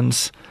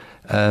demands.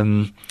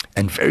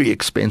 And very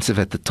expensive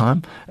at the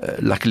time.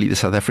 Luckily, the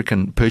South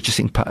African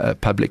purchasing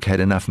public had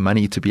enough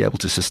money to be able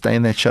to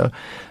sustain that show.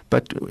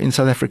 But in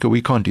South Africa,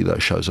 we can't do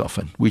those shows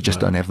often. We just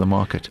don't have the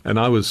market. And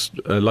I was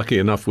lucky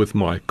enough with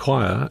my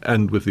choir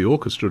and with the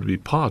orchestra to be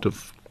part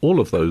of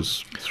all of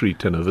those three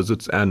tenor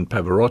visits, and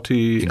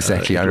Pavarotti.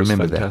 Exactly, I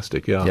remember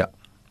fantastic, that. Yeah.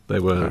 They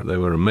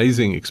were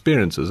amazing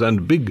experiences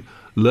and big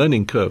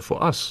learning curve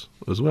for us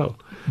as well.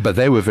 But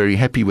they were very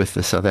happy with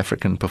the South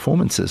African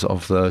performances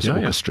of those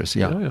orchestras.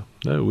 Yeah.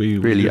 No, we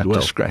really did up well.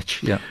 to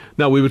scratch. Yeah.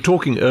 Now, we were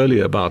talking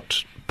earlier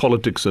about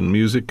politics and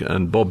music,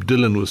 and Bob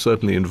Dylan was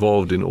certainly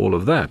involved in all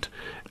of that.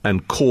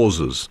 and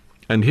Causes.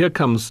 And here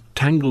comes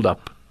Tangled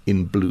Up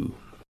in Blue.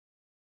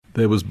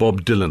 There was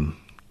Bob Dylan,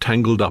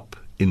 Tangled Up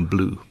in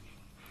Blue.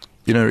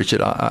 You know,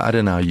 Richard, I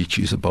don't know how you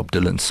choose a Bob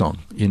Dylan song.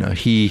 You know,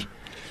 he's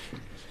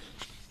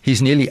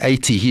nearly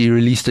 80. He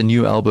released a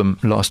new album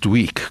last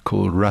week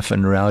called Rough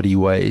and Rowdy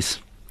Ways.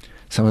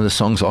 Some of the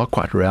songs are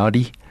quite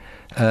rowdy.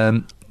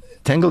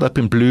 Tangled Up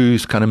in Blue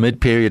is kind of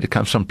mid-period. It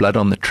comes from Blood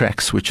on the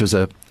Tracks, which was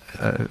a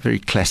very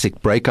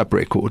classic breakup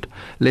record,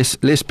 less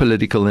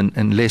political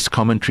and less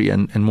commentary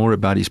and more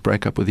about his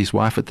breakup with his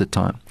wife at the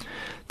time.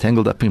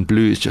 Tangled Up in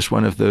Blue is just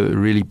one of the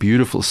really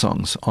beautiful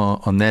songs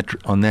on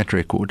that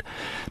record.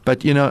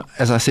 But, you know,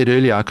 as I said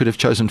earlier, I could have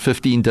chosen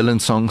 15 Dylan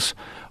songs,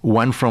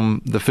 one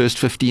from the first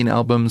 15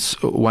 albums,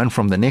 one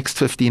from the next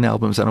 15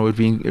 albums, and I would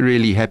be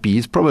really happy.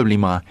 He's probably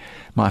my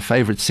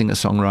favorite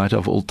singer-songwriter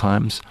of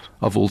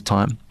all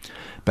time,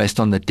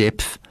 based on the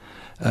depth,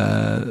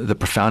 the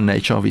profound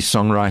nature of his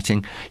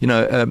songwriting. You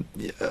know,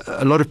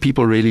 a lot of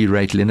people really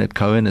rate Leonard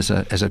Cohen as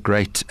a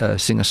great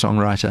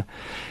singer-songwriter,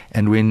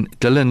 and when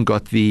Dylan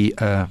got the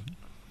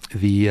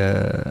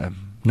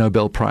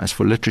Nobel Prize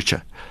for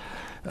Literature,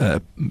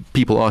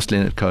 people asked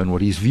Leonard Cohen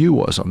what his view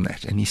was on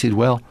that, and he said,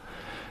 well,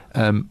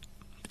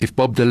 if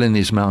Bob Dylan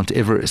is Mount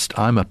Everest,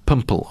 I'm a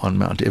pimple on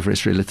Mount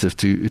Everest relative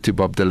to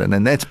Bob Dylan,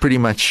 and that's pretty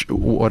much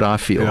what I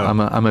feel. Yeah.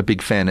 I'm a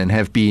big fan and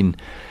have been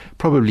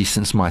probably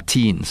since my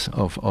teens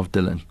of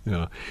Dylan.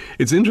 Yeah,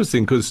 it's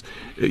interesting because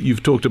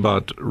you've talked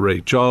about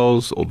Ray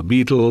Charles or the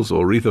Beatles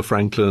or Aretha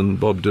Franklin,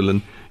 Bob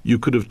Dylan. You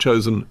could have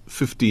chosen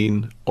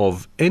 15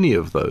 of any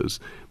of those.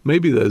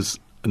 Maybe there's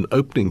an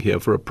opening here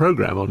for a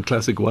program on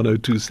Classic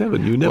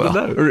 1027. You never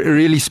know.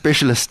 Really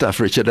specialist stuff,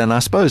 Richard. And I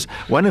suppose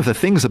one of the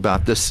things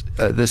about this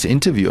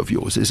interview of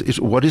yours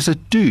is what does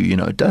it do? You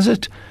know, does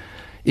it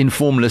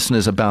inform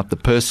listeners about the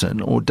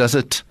person, or does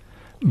it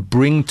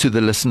bring to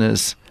the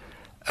listeners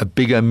a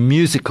bigger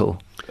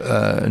musical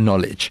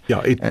knowledge?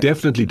 Yeah, it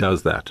definitely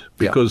does that,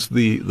 because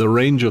the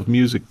range of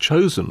music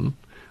chosen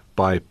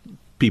by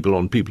people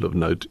on People of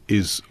Note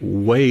is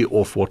way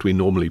off what we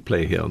normally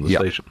play here on the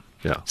station.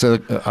 Yeah. So,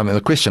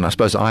 the question I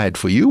suppose I had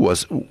for you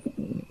was,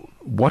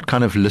 what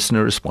kind of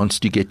listener response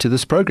do you get to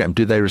this program?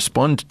 Do they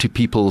respond to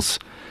people's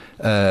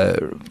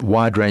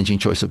wide-ranging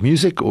choice of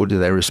music, or do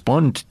they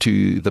respond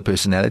to the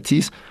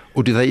personalities,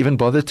 or do they even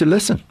bother to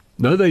listen?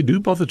 No, they do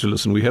bother to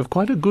listen. We have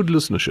quite a good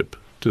listenership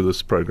to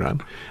this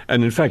program.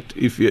 And in fact,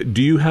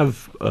 do you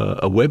have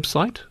a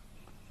website?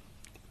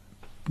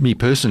 Me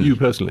personally? You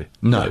personally?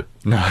 No.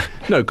 No,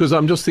 because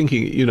I'm just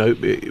thinking, you know,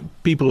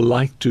 people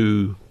like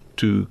to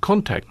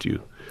contact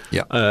you.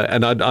 Yeah.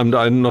 And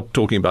I'm not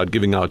talking about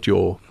giving out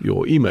your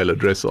email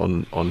address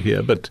on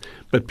here, but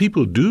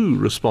people do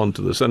respond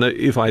to this. And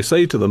if I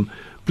say to them,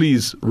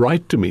 please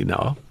write to me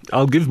now,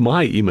 I'll give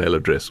my email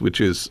address,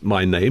 which is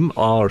my name,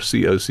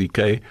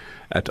 RCOCK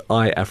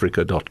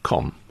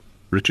 @iafrica.com.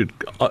 Richard,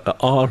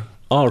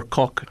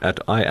 rcock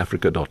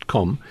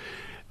 @iafrica.com.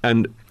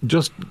 And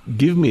just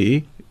give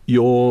me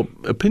your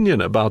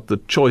opinion about the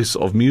choice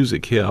of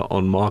music here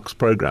on Mark's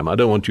program. I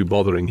don't want you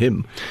bothering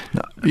him.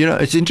 No, you know,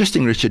 it's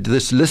interesting, Richard,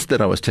 this list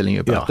that I was telling you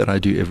about that I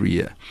do every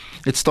year.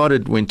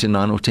 It went to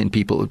 9 or 10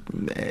 people.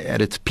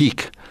 At its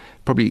peak,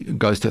 probably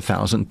goes to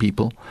 1,000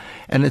 people.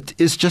 And it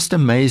is just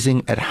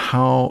amazing at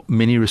how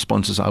many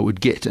responses I would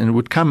get. And it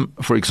would come,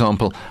 for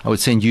example, I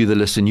would send you the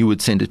list and you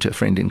would send it to a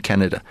friend in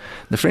Canada.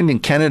 The friend in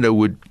Canada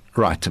would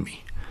write to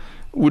me,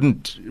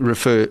 wouldn't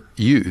refer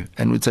you,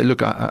 and would say,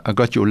 look, I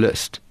got your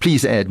list.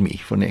 Please add me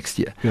for next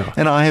year. Yeah.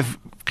 And I have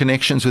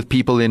connections with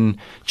people in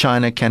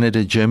China,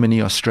 Canada,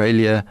 Germany,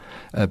 Australia,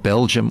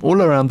 Belgium,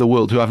 all around the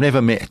world who I've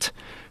never met,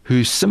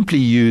 who simply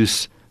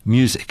use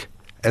music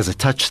as a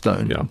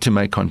touchstone to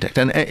make contact.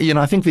 And, you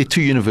know, I think there are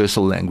two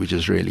universal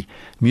languages, really,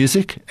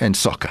 music and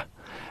soccer.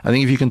 I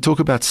think if you can talk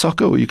about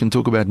soccer or you can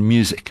talk about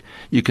music,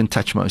 you can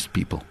touch most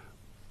people.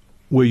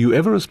 Were you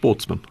ever a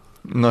sportsman?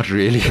 Not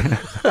really.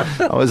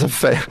 I was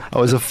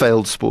a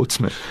failed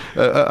sportsman.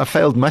 I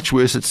failed much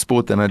worse at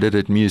sport than I did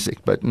at music.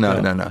 But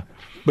no.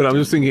 But I'm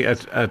just thinking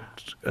at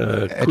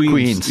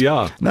Queen's.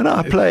 Yeah. No.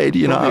 I played.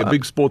 You know, a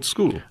big sports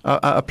school.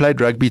 I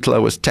played rugby till I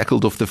was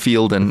tackled off the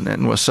field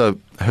and was so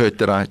hurt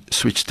that I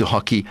switched to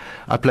hockey.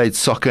 I played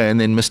soccer and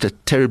then missed a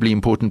terribly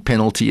important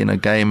penalty in a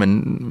game,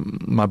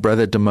 and my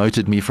brother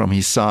demoted me from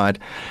his side.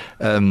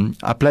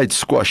 I played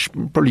squash,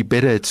 probably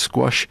better at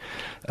squash,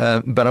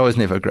 but I was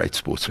never a great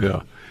sportsman.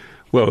 Yeah.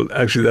 Well,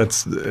 actually,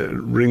 that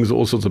rings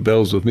all sorts of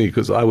bells with me,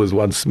 because I was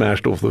once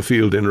smashed off the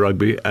field in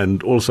rugby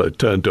and also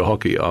turned to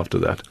hockey after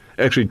that.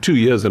 Actually, 2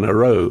 years in a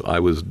row, I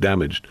was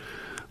damaged.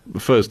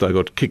 First, I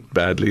got kicked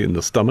badly in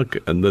the stomach,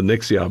 and the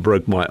next year I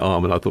broke my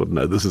arm, and I thought,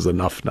 no, this is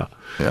enough now.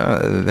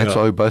 Yeah, that's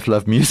why we both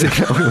love music.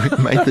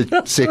 We made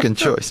the second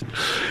choice.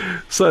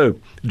 So,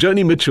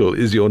 Joni Mitchell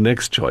is your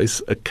next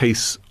choice, A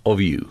Case of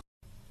You.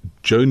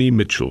 Joni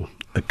Mitchell,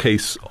 A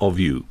Case of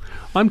You.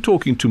 I'm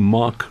talking to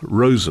Mark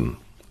Rosin,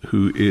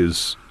 who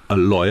is a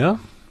lawyer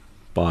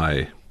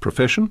by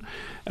profession,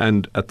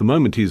 and at the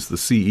moment he's the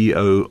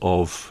CEO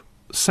of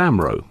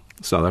SAMRO,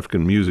 South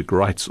African Music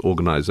Rights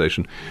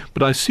Organisation.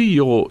 But I see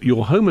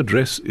your home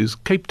address is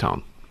Cape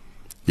Town.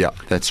 Yeah,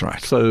 that's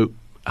right. So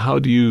how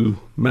do you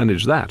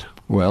manage that?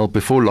 Well,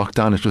 before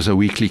lockdown, it was a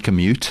weekly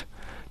commute.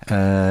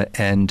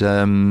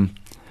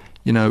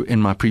 You know, in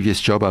my previous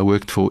job, I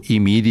worked for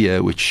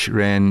eMedia, which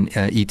ran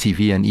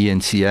ETV and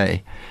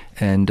ENCA.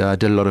 And I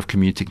did a lot of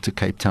commuting to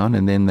Cape Town.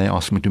 And then they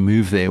asked me to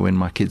move there when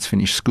my kids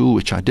finished school,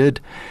 which I did.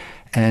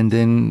 And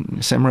then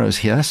Samro's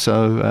here,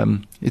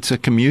 so it's a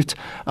commute.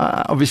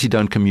 I obviously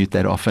don't commute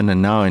that often.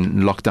 And now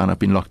in lockdown, I've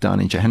been locked down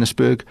in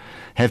Johannesburg,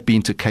 have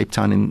been to Cape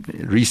Town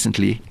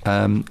recently.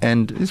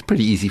 And it's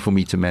pretty easy for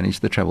me to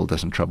manage. The travel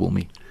doesn't trouble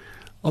me.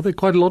 Are there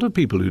quite a lot of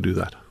people who do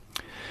that?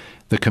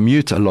 The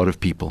commute, a lot of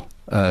people.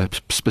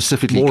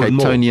 Specifically more Cape and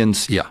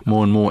Townians,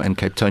 more and more, and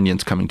Cape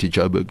Townians coming to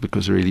Joburg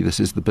because really this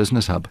is the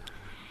business hub.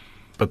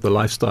 But the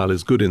lifestyle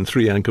is good in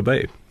Three Anchor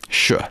Bay.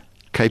 Sure.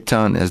 Cape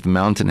Town has the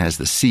mountain, has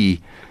the sea,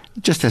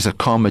 just has a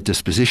calmer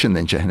disposition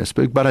than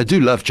Johannesburg. But I do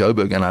love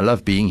Joburg and I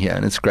love being here,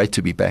 and it's great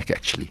to be back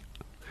actually.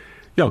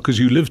 Yeah, because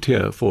you lived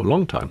here for a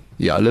long time.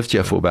 Yeah, I lived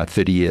here for about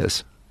 30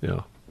 years.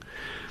 Yeah.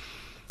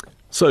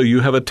 So you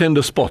have a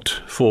tender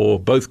spot for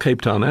both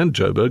Cape Town and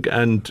Joburg,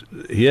 and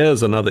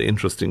here's another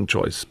interesting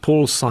choice,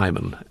 Paul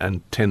Simon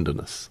and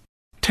Tenderness.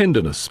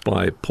 Tenderness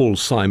by Paul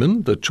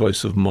Simon, the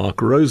choice of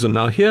Mark Rosin.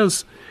 Now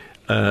here's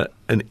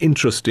an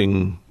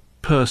interesting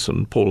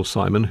person, Paul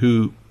Simon,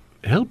 who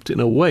helped in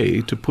a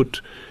way to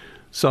put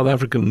South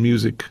African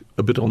music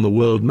a bit on the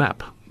world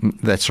map.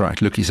 That's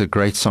right. Look, he's a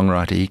great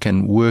songwriter. He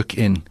can work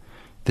in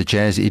the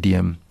jazz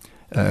idiom.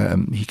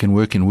 He can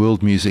work in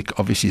world music.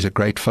 Obviously, he's a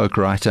great folk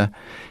writer.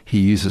 He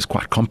uses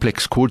quite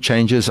complex chord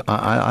changes.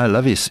 I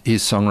love his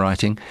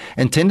songwriting.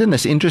 And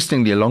Tenderness,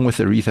 interestingly, along with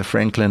Aretha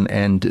Franklin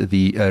and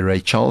the Ray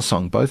Charles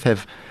song, both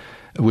have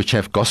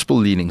gospel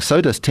leaning.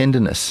 So does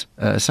Tenderness.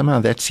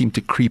 Somehow that seemed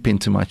to creep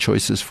into my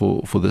choices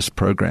for this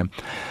program.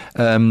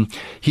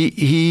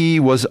 He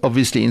was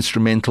obviously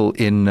instrumental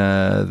in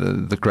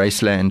the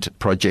Graceland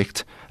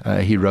project.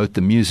 He wrote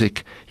the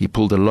music. He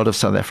pulled a lot of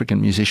South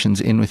African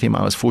musicians in with him.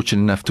 I was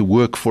fortunate enough to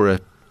work for a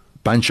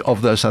bunch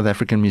of those South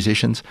African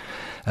musicians,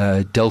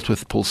 dealt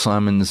with Paul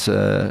Simon's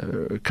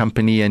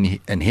company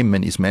and him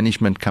and his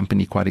management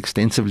company quite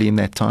extensively in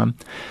that time.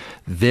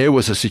 There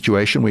was a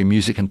situation where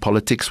music and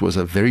politics was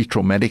a very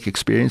traumatic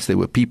experience. There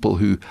were people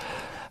who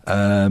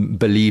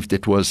believed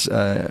it was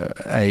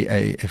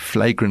a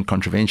flagrant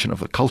contravention of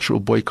the cultural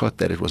boycott,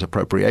 that it was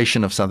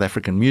appropriation of South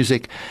African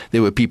music.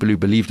 There were people who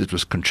believed it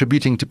was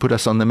contributing to put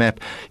us on the map.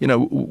 You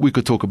know, we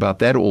could talk about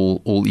that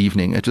all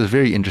evening. It was a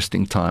very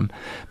interesting time.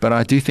 But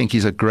I do think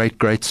he's a great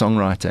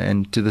songwriter,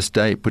 and to this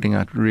day putting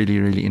out really,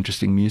 really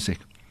interesting music.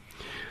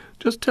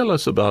 Just tell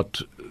us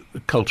about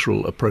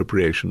cultural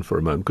appropriation for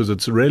a moment, because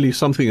it's really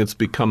something that's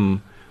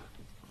become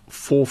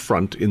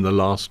forefront in the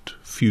last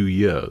few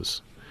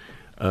years.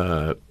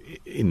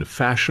 In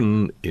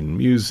fashion, in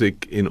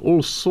music, in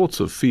all sorts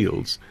of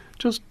fields.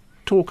 Just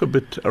talk a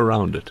bit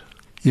around it.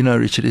 You know,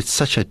 Richard, it's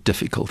such a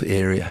difficult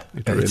area.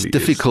 It's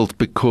difficult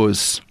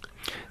because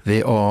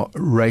there are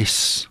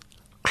race,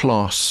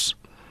 class,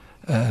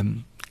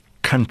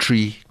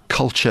 country,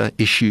 culture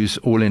issues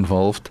all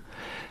involved.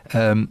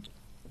 And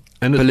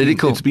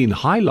it's been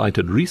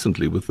highlighted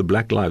recently with the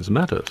Black Lives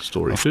Matter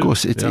story too. Of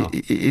course,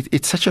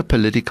 it's such a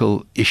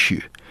political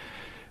issue.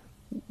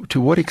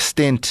 To what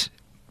extent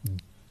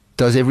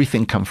does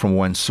everything come from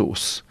one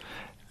source?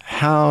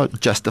 How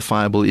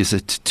justifiable is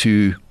it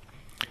to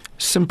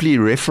simply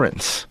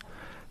reference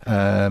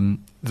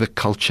the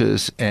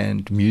cultures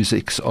and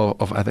musics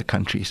of other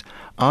countries?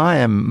 I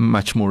am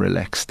much more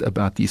relaxed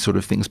about these sort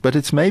of things, but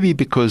it's maybe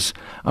because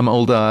I'm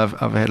older,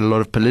 I've had a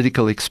lot of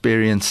political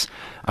experience,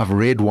 I've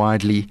read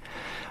widely.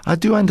 I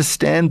do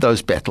understand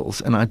those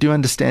battles, and I do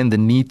understand the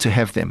need to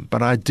have them,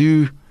 but I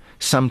do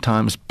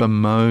sometimes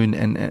bemoan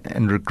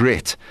and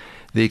regret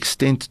the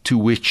extent to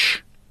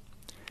which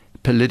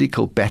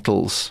political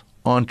battles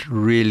aren't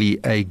really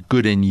a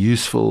good and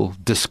useful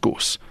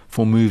discourse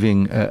for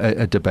moving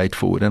a debate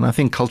forward. And I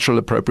think cultural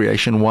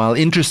appropriation, while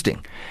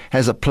interesting,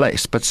 has a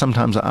place, but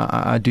sometimes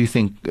I do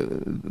think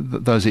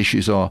those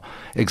issues are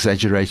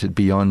exaggerated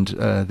beyond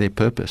their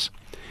purpose.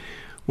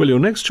 Well, your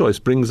next choice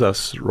brings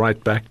us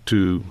right back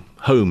to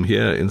home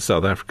here in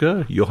South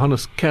Africa,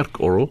 Johannes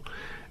Kerkorrel,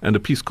 and a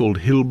piece called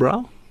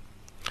Hillbrow.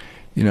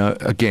 You know,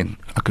 again,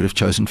 I could have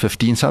chosen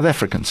 15 South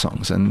African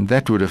songs, and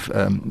that would have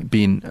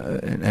been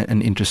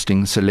an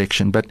interesting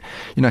selection. But,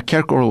 you know,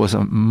 Kerkorrel was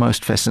a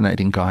most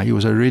fascinating guy. He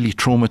was a really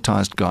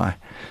traumatized guy,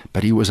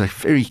 but he was a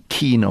very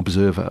keen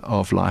observer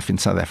of life in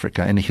South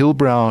Africa. And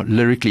Hillbrow,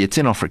 lyrically, it's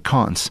in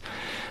Afrikaans,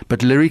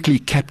 but lyrically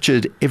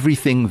captured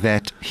everything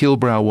that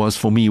Hillbrow was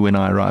for me when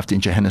I arrived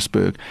in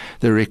Johannesburg.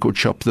 The record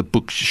shop, the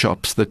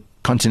bookshops, the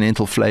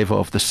continental flavor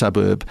of the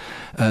suburb,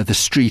 the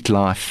street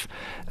life,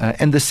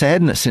 and the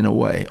sadness, in a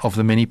way, of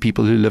the many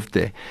people who lived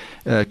there.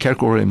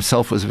 Kerkorrel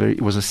himself was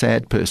a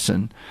sad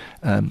person.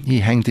 He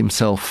hanged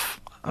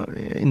himself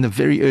in the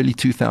very early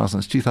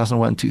 2000s,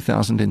 2001,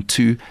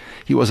 2002.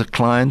 He was a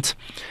client.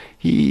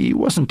 He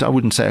wasn't, I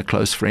wouldn't say a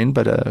close friend,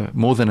 but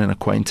more than an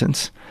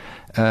acquaintance.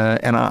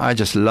 And I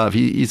just love,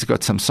 he's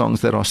got some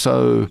songs that are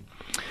so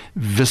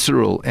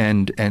visceral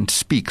and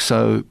speak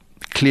so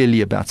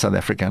clearly about South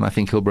Africa, and I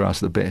think Hillbrow's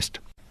the best.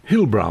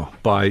 Hillbrow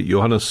by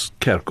Johannes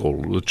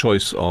Kerkel, the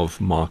choice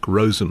of Mark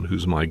Rosin,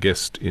 who's my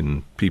guest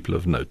in People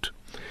of Note.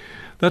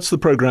 That's the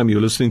program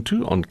you're listening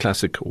to on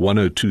Classic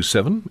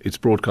 1027. It's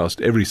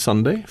broadcast every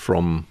Sunday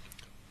from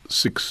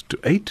 6 to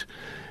 8,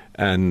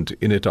 and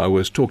in it I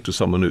always talk to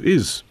someone who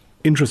is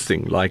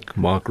interesting, like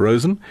Mark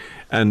Rosin.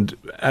 And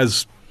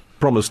as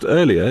promised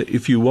earlier,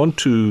 if you want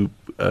to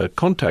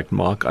contact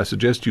Mark, I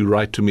suggest you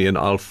write to me and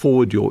I'll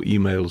forward your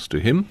emails to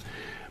him.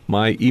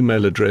 My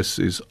email address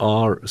is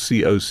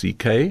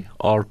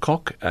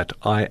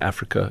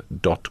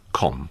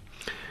rcock@iafrica.com.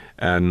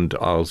 And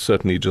I'll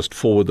certainly just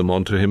forward them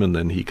on to him, and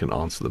then he can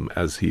answer them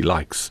as he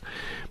likes.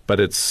 But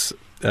it's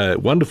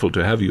wonderful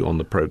to have you on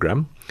the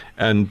program.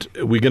 And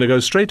we're going to go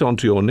straight on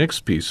to your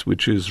next piece,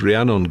 which is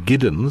Rhiannon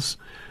Giddens,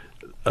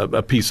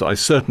 a piece I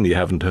certainly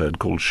haven't heard,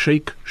 called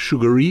Shake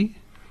Sugaree.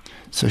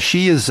 So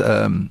she is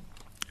the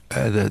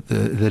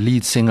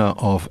lead singer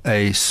of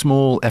a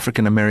small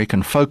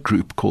African-American folk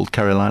group called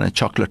Carolina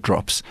Chocolate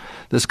Drops.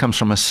 This comes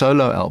from a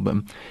solo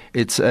album.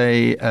 It's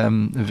a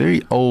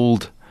very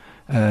old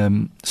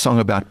song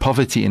about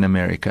poverty in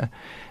America.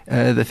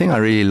 The thing I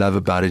really love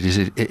about it is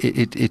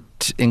it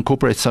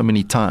incorporates so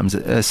many styles.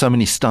 It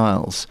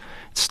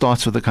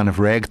starts with a kind of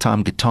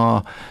ragtime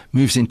guitar,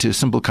 moves into a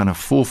simple kind of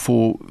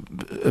 4/4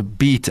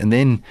 beat, and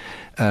then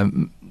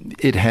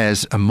it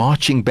has a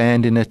marching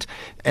band in it.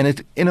 And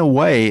it, in a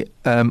way,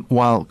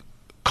 while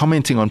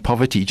commenting on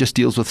poverty, just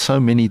deals with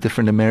so many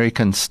different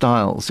American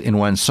styles in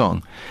one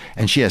song.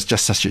 And she has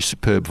just such a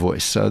superb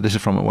voice. So this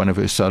is from one of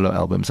her solo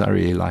albums. I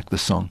really like the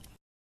song.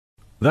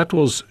 That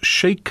was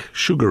Shake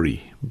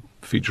Sugaree,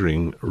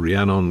 featuring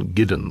Rhiannon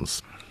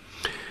Giddens.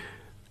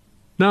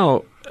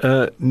 Now,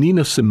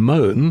 Nina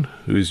Simone,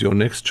 who is your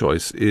next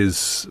choice,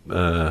 is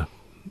a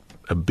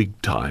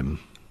big-time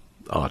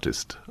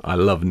artist. I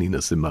love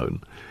Nina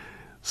Simone.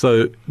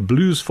 So,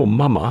 Blues for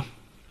Mama,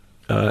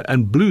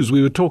 and blues,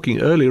 we were talking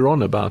earlier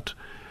on about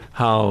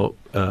how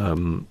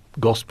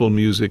gospel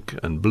music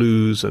and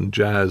blues and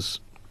jazz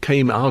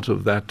came out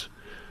of that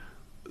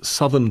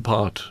southern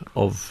part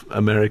of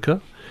America,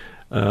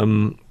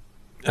 and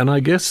I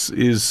guess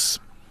is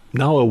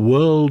now a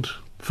world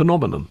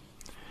phenomenon.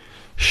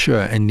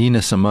 Sure, and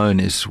Nina Simone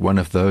is one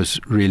of those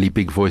really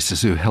big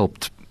voices who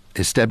helped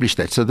establish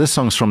that. So this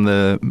song's from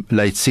the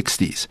late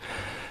 60s,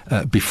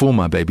 Before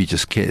My Baby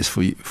Just Cares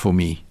for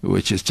Me,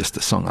 which is just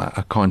a song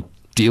I can't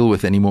deal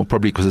with anymore,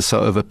 probably because it's so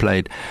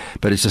overplayed.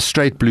 But it's a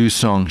straight blues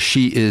song.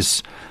 She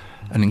is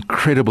an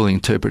incredible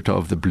interpreter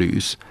of the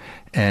blues.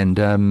 And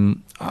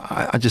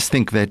I just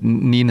think that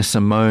Nina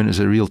Simone is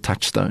a real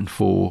touchstone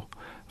for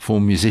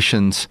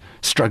musicians,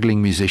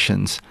 struggling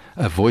musicians,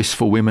 a voice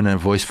for women and a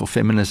voice for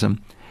feminism.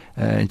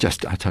 I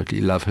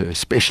totally love her,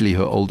 especially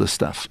her older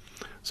stuff.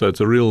 So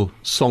it's a real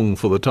song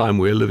for the time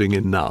we're living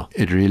in now.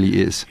 It really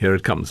is. Here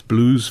it comes,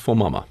 Blues for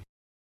Mama.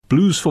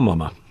 Blues for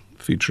Mama,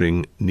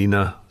 featuring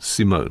Nina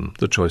Simone,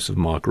 the choice of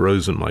Mark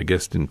Rosin, my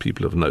guest in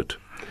People of Note.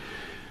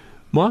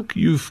 Mark,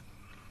 you've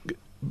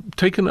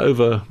taken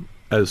over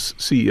as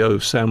CEO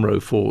of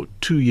Samro for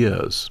 2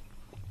 years.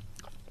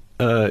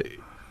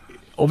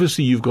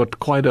 Obviously, you've got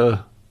quite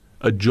a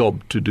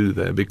job to do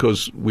there,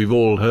 because we've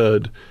all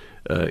heard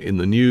in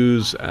the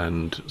news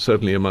and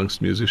certainly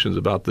amongst musicians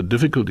about the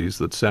difficulties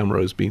that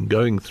Samro has been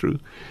going through.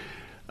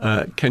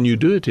 Can you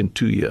do it in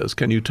 2 years?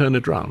 Can you turn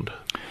it round?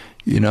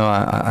 You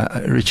know,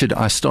 Richard,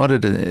 I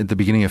started at the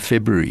beginning of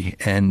February,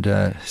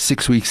 and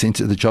 6 weeks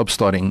into the job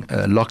starting,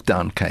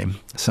 lockdown came.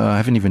 So I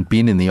haven't even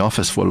been in the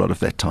office for a lot of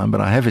that time, but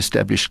I have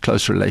established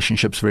close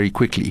relationships very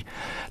quickly.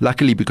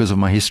 Luckily, because of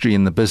my history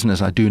in the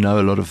business, I do know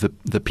a lot of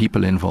the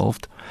people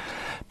involved.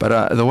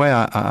 But the way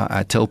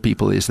I tell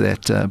people is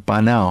that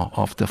by now,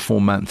 after 4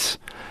 months,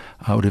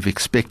 I would have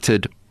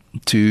expected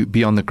to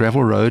be on the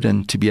gravel road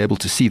and to be able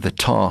to see the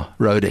tar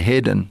road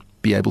ahead and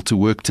be able to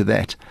work to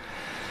that.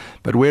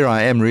 But where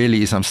I am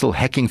really is I'm still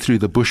hacking through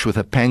the bush with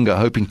a panga,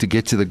 hoping to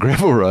get to the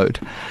gravel road.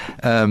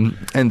 And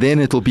then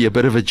it'll be a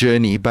bit of a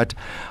journey. But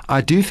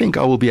I do think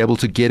I will be able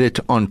to get it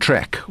on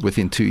track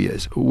within 2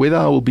 years. Whether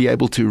I will be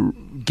able to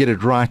get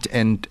it right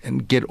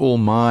and get all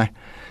my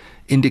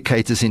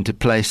indicators into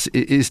place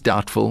is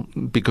doubtful,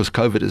 because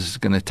COVID is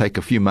going to take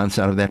a few months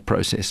out of that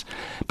process.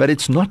 But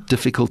it's not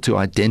difficult to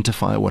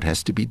identify what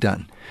has to be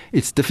done.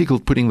 It's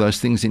difficult putting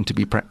those things into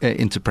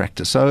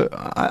practice. So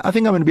I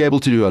think I'm going to be able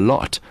to do a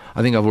lot.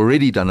 I think I've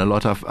already done a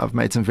lot. I've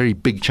made some very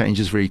big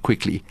changes very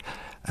quickly,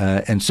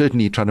 and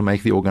certainly try to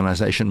make the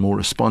organization more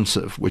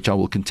responsive, which I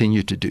will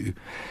continue to do.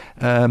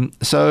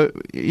 So,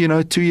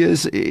 2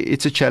 years,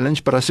 it's a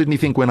challenge, but I certainly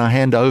think when I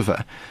hand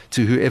over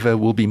to whoever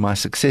will be my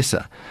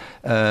successor,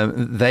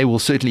 they will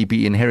certainly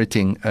be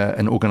inheriting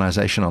an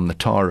organization on the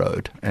tar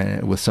road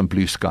with some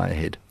blue sky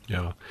ahead.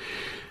 Yeah,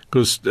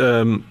 because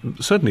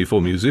certainly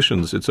for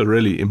musicians, it's a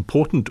really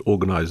important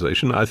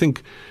organization. I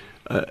think,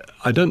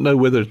 I don't know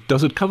whether,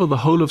 does it cover the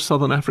whole of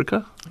Southern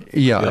Africa?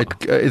 Yeah.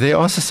 There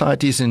are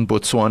societies in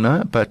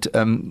Botswana, but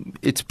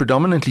it's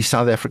predominantly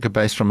South Africa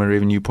based from a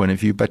revenue point of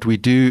view, but we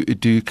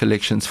do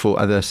collections for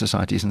other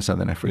societies in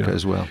Southern Africa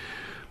as well.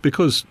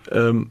 Because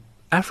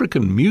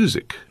African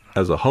music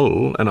as a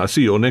whole, and I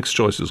see your next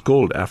choice is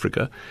called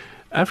Africa,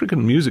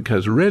 African music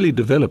has really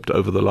developed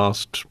over the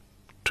last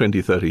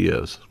 20, 30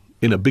 years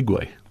in a big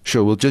way.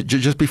 Sure. Well,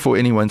 just before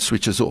anyone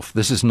switches off,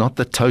 this is not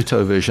the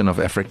Toto version of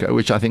Africa,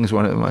 which I think is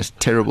one of the most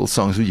terrible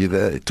songs.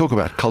 They talk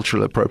about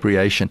cultural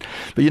appropriation.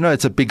 But,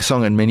 it's a big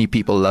song and many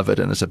people love it,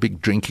 and it's a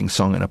big drinking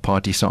song and a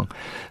party song.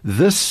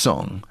 This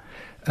song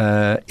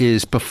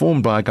is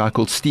performed by a guy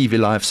called Steve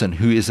Eliasson,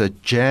 who is a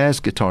jazz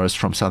guitarist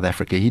from South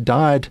Africa. He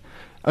died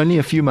only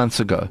a few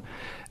months ago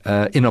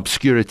in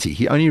obscurity.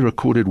 He only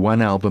recorded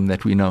one album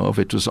that we know of.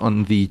 It was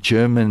on the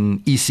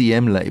German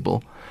ECM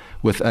label,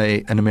 with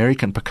an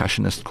American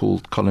percussionist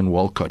called Colin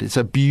Walcott. It's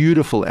a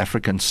beautiful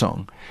African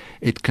song.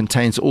 It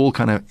contains all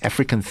kind of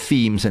African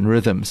themes and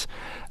rhythms,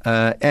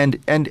 and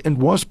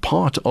was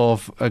part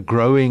of a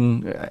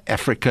growing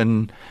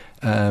African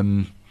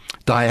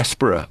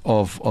diaspora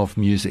of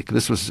music.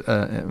 This was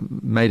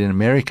made in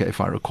America,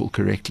 if I recall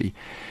correctly.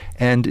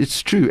 And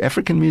it's true,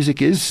 African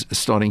music is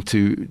starting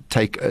to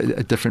take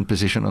a different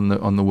position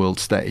on the world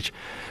stage.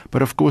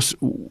 But of course,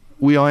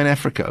 we are in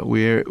Africa.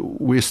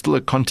 We're still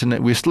a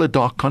continent. We're still a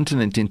dark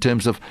continent in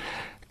terms of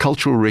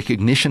cultural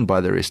recognition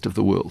by the rest of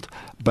the world.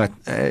 But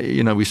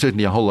we're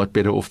certainly a whole lot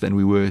better off than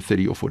we were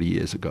 30 or 40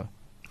 years ago.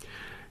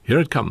 Here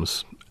it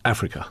comes,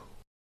 Africa.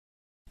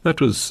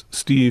 That was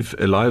Steve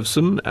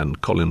Eliasson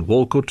and Colin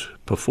Walcott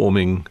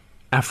performing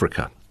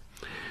Africa.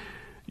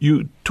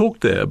 You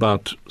talked there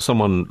about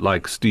someone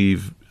like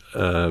Steve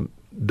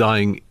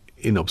dying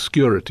in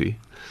obscurity.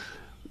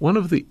 One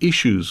of the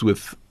issues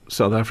with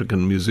South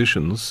African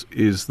musicians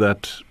is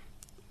that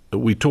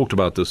we talked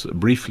about this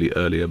briefly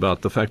earlier,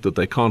 about the fact that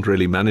they can't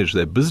really manage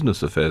their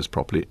business affairs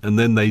properly, and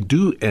then they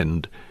do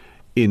end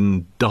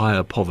in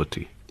dire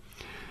poverty.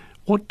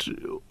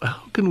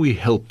 How can we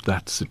help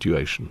that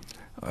situation?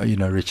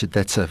 Richard,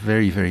 that's a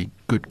very, very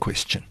good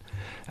question.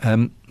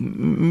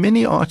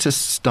 Many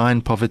artists die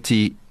in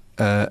poverty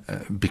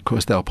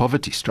because they are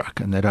poverty-struck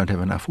and they don't have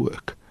enough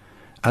work.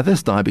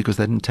 Others die because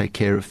they didn't take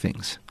care of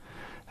things.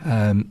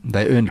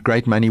 They earned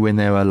great money when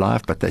they were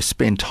alive, but they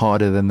spent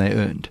harder than they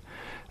earned.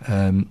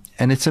 And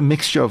it's a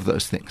mixture of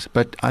those things.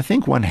 But I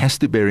think one has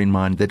to bear in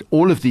mind that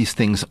all of these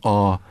things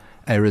are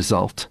a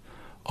result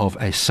of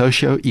a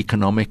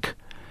socio-economic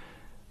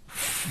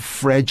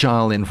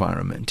fragile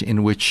environment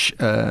in which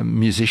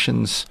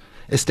musicians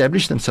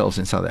establish themselves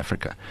in South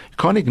Africa. You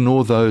can't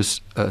ignore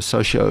those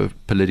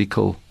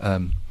socio-political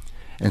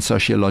and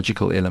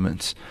sociological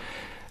elements.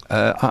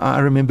 I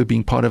remember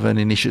being part of an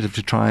initiative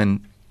to try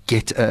and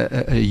get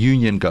a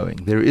union going.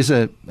 There is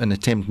an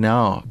attempt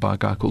now by a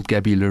guy called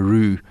Gabby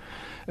LaRue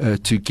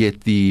to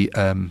get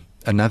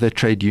another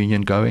trade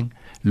union going,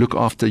 look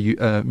after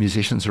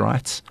musicians'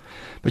 rights.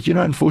 But,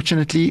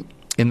 unfortunately,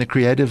 in the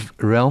creative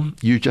realm,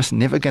 you're just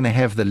never going to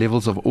have the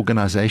levels of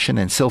organization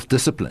and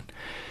self-discipline.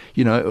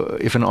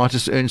 If an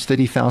artist earns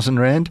 30,000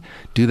 Rand,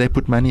 do they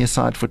put money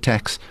aside for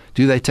tax?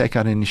 Do they take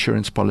out an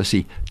insurance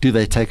policy? Do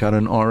they take out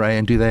an RA?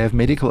 And do they have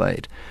medical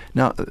aid?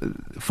 Now,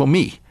 for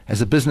me,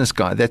 as a business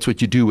guy, that's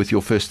what you do with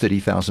your first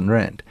 30,000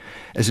 Rand.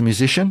 As a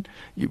musician,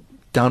 you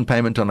down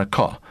payment on a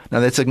car. Now,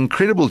 that's an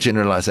incredible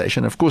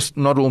generalization. Of course,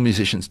 not all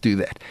musicians do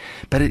that.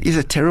 But it is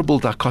a terrible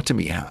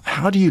dichotomy.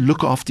 How do you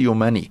look after your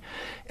money?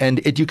 And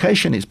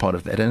education is part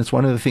of that. And it's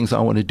one of the things I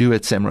want to do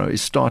at SAMRO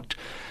is start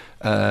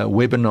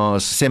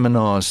webinars,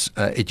 seminars,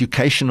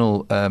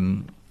 educational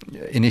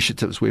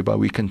initiatives whereby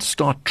we can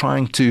start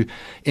trying to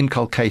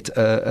inculcate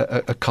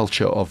a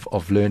culture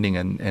of learning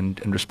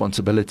and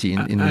responsibility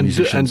in the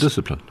musicians. And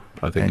discipline,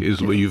 I think,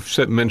 is where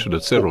you've mentioned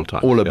it several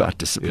times. All about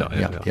discipline,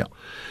 yeah.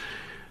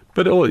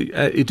 But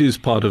it is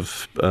part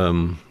of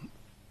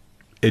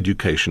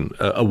education,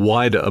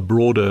 a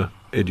broader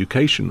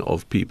education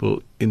of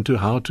people into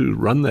how to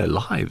run their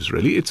lives,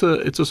 really. It's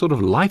a sort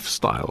of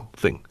lifestyle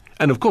thing.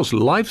 And, of course,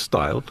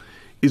 lifestyle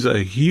is a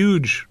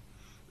huge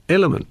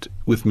element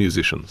with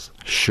musicians.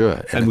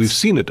 Sure. And we've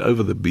seen it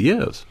over the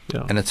years.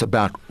 Yeah. And it's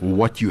about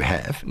what you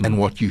have and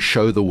what you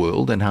show the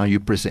world and how you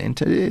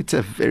present. It's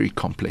a very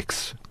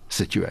complex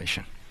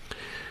situation.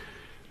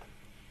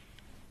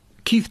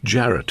 Keith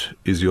Jarrett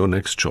is your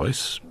next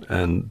choice,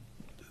 and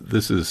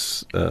this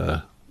is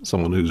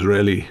someone who's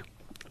really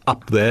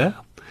up there.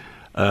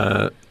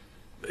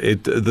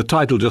 The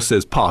title just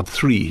says Part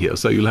 3 here,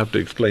 so you'll have to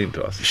explain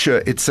to us.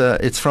 Sure.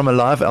 It's from a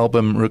live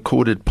album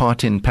recorded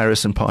part in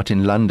Paris and part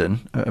in London,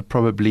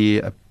 probably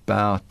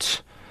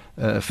about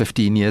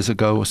 15 years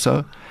ago or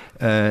so.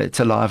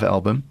 It's a live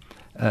album.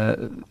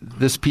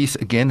 This piece,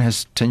 again,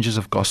 has tinges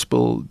of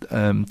gospel,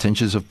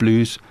 tinges of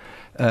blues.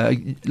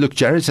 Look,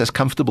 Jarrett's as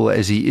comfortable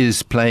as he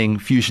is playing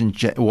fusion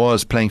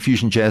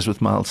jazz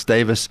with Miles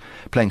Davis,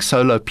 playing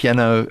solo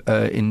piano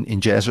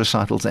in jazz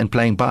recitals, and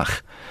playing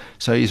Bach.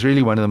 So he's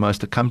really one of the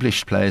most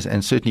accomplished players,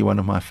 and certainly one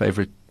of my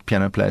favorite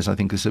piano players. I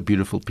think this is a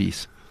beautiful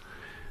piece.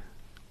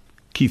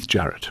 Keith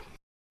Jarrett.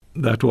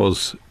 That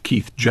was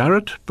Keith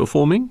Jarrett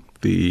performing,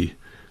 the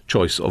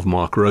choice of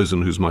Mark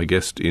Rosin, who's my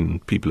guest in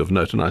People of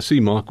Note. And I see,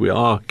 Mark, we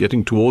are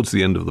getting towards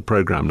the end of the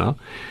program now.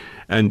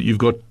 And you've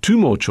got two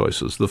more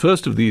choices. The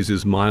first of these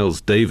is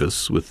Miles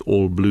Davis with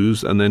All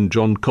Blues, and then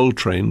John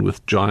Coltrane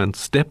with Giant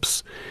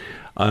Steps.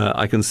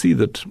 I can see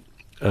that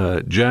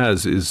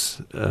jazz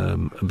is a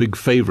big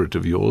favorite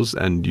of yours,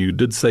 and you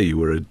did say you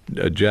were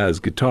a jazz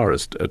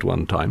guitarist at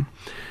one time.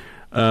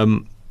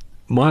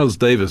 Miles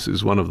Davis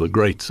is one of the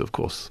greats, of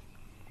course.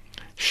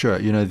 Sure.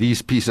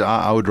 These pieces,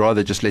 I would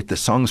rather just let the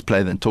songs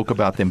play than talk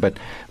about them. But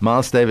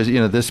Miles Davis,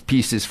 this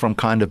piece is from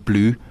Kind of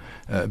Blue,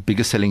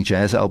 biggest selling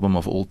jazz album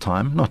of all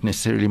time. Not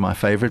necessarily my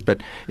favorite,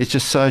 but it's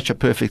just such a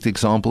perfect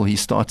example. He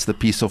starts the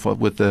piece off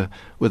with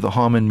the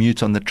Harmon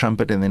mute on the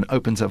trumpet and then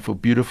opens up for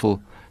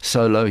beautiful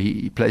solo.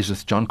 He plays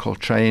with John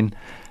Coltrane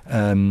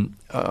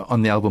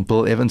on the album,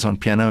 Bill Evans on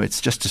piano.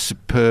 It's just a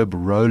superb,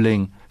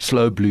 rolling,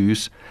 slow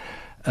blues.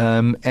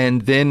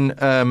 And then,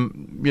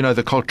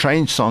 the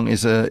Coltrane song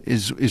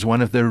is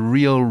one of the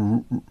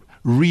real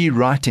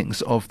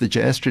rewritings of the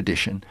jazz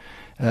tradition.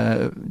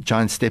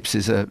 Giant Steps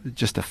is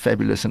just a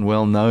fabulous and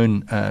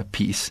well-known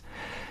piece.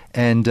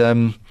 And,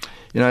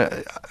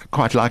 I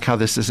quite like how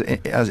this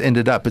has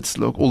ended up. It's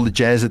all the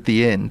jazz at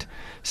the end.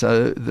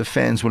 So the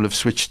fans will have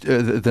switched,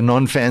 the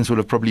non-fans will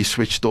have probably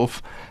switched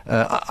off.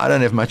 I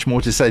don't have much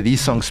more to say.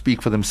 These songs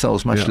speak for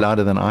themselves much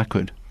louder than I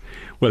could.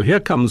 Well,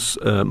 here comes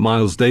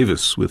Miles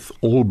Davis with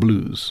All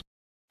Blues.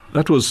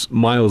 That was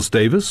Miles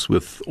Davis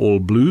with All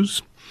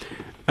Blues.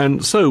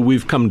 And so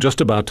we've come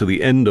just about to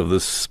the end of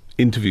this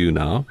interview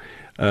now.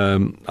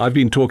 I've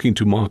been talking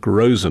to Mark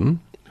Rosin,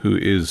 who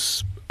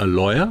is a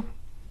lawyer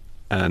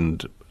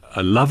and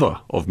a lover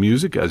of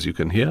music, as you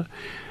can hear.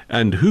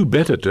 And who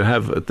better to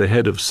have at the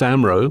head of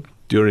SAMRO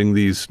during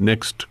these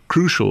next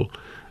crucial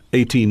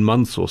 18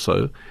 months or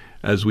so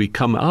as we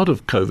come out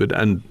of COVID,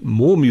 and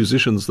more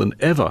musicians than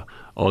ever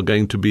are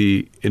going to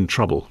be in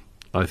trouble.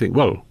 I think,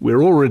 well,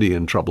 we're already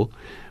in trouble,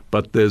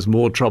 but there's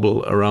more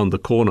trouble around the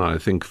corner, I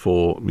think,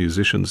 for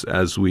musicians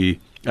as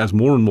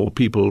more and more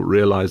people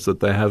realize that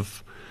they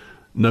have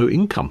no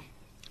income.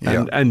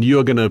 And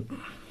you're going to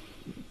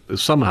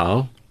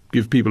somehow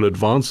give people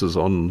advances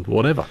on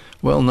whatever.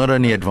 Well, not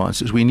only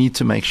advances, we need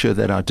to make sure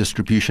that our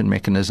distribution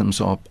mechanisms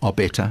are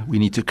better. We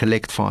need to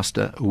collect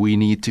faster. We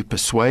need to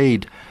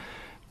persuade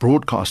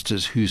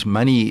broadcasters whose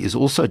money is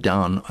also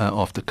down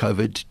after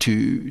COVID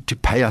to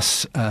pay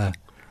us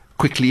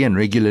quickly and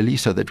regularly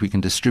so that we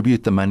can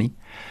distribute the money.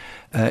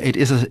 It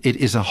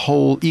is a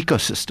whole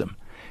ecosystem,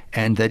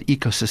 and that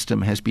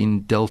ecosystem has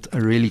been dealt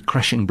a really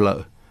crushing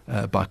blow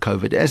by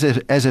COVID,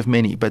 as have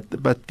many.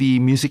 But the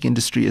music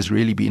industry has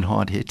really been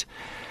hard hit.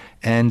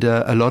 And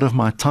a lot of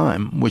my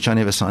time, which I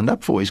never signed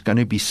up for, is going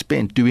to be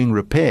spent doing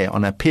repair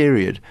on a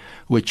period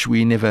which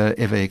we never,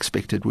 ever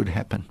expected would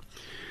happen.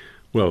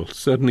 Well,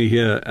 certainly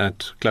here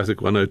at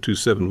Classic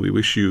 1027, we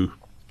wish you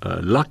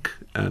luck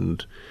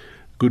and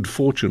good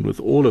fortune with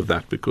all of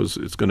that, because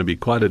it's going to be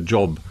quite a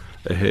job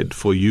ahead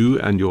for you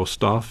and your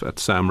staff at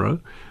SAMRO,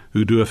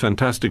 who do a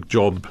fantastic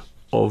job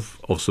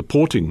of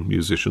supporting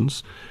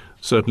musicians,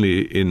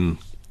 certainly in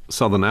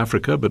Southern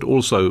Africa, but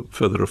also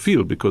further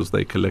afield, because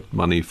they collect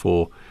money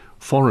for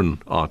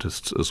foreign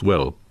artists as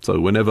well. So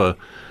whenever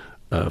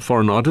a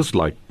foreign artist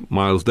like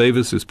Miles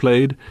Davis is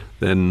played,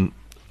 then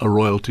a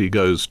royalty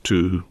goes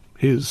to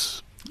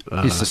his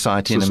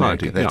society in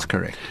America. That's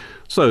correct.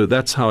 So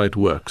that's how it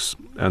works,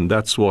 and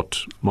that's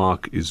what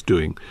Mark is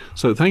doing.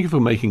 So thank you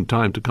for making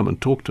time to come and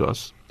talk to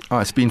us. Oh,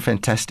 it's been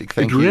fantastic.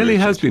 Thank you. It really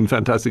Richard. has been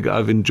fantastic.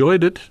 I've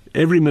enjoyed it,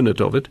 every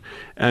minute of it,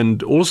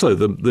 and also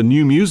the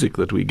new music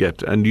that we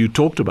get. And you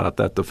talked about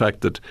that, the fact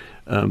that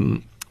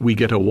we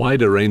get a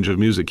wider range of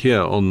music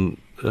here on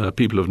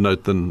People of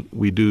Note than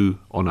we do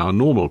on our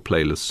normal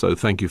playlists. So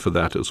thank you for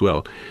that as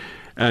well.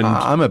 And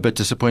I'm a bit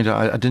disappointed.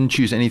 I didn't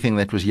choose anything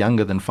that was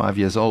younger than 5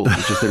 years old,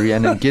 which is the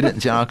Rhiannon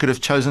Giddens. I could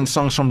have chosen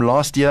songs from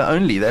last year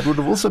only. That would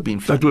have also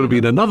been fun. That would have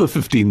been another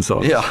 15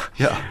 songs.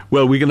 Yeah.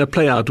 Well, we're going to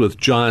play out with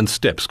Giant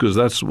Steps, because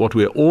that's what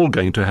we're all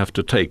going to have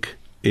to take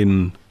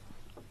in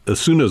as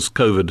soon as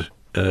COVID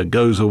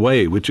goes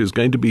away, which is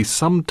going to be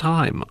some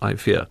time, I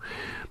fear.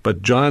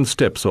 But Giant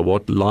Steps are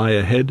what lie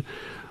ahead.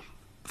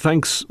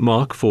 Thanks,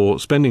 Mark, for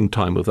spending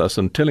time with us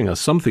and telling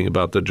us something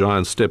about the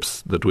giant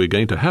steps that we're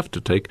going to have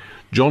to take.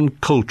 John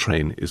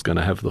Coltrane is going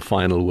to have the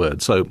final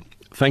word. So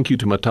thank you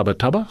to Mataba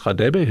Taba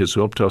Khadebe, who's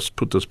helped us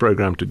put this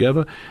program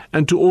together,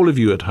 and to all of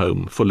you at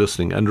home for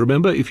listening. And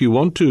remember, if you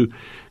want to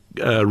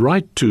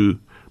write to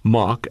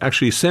Mark,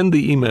 actually send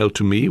the email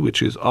to me,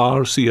 which is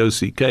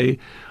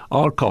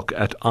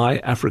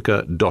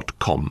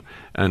rcock@iafrica.com,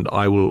 and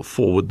I will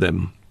forward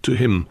them to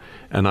him,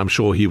 and I'm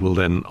sure he will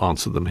then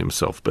answer them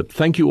himself. But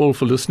thank you all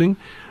for listening.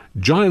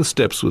 Giant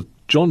Steps with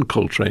John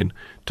Coltrane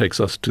takes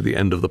us to the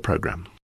end of the program.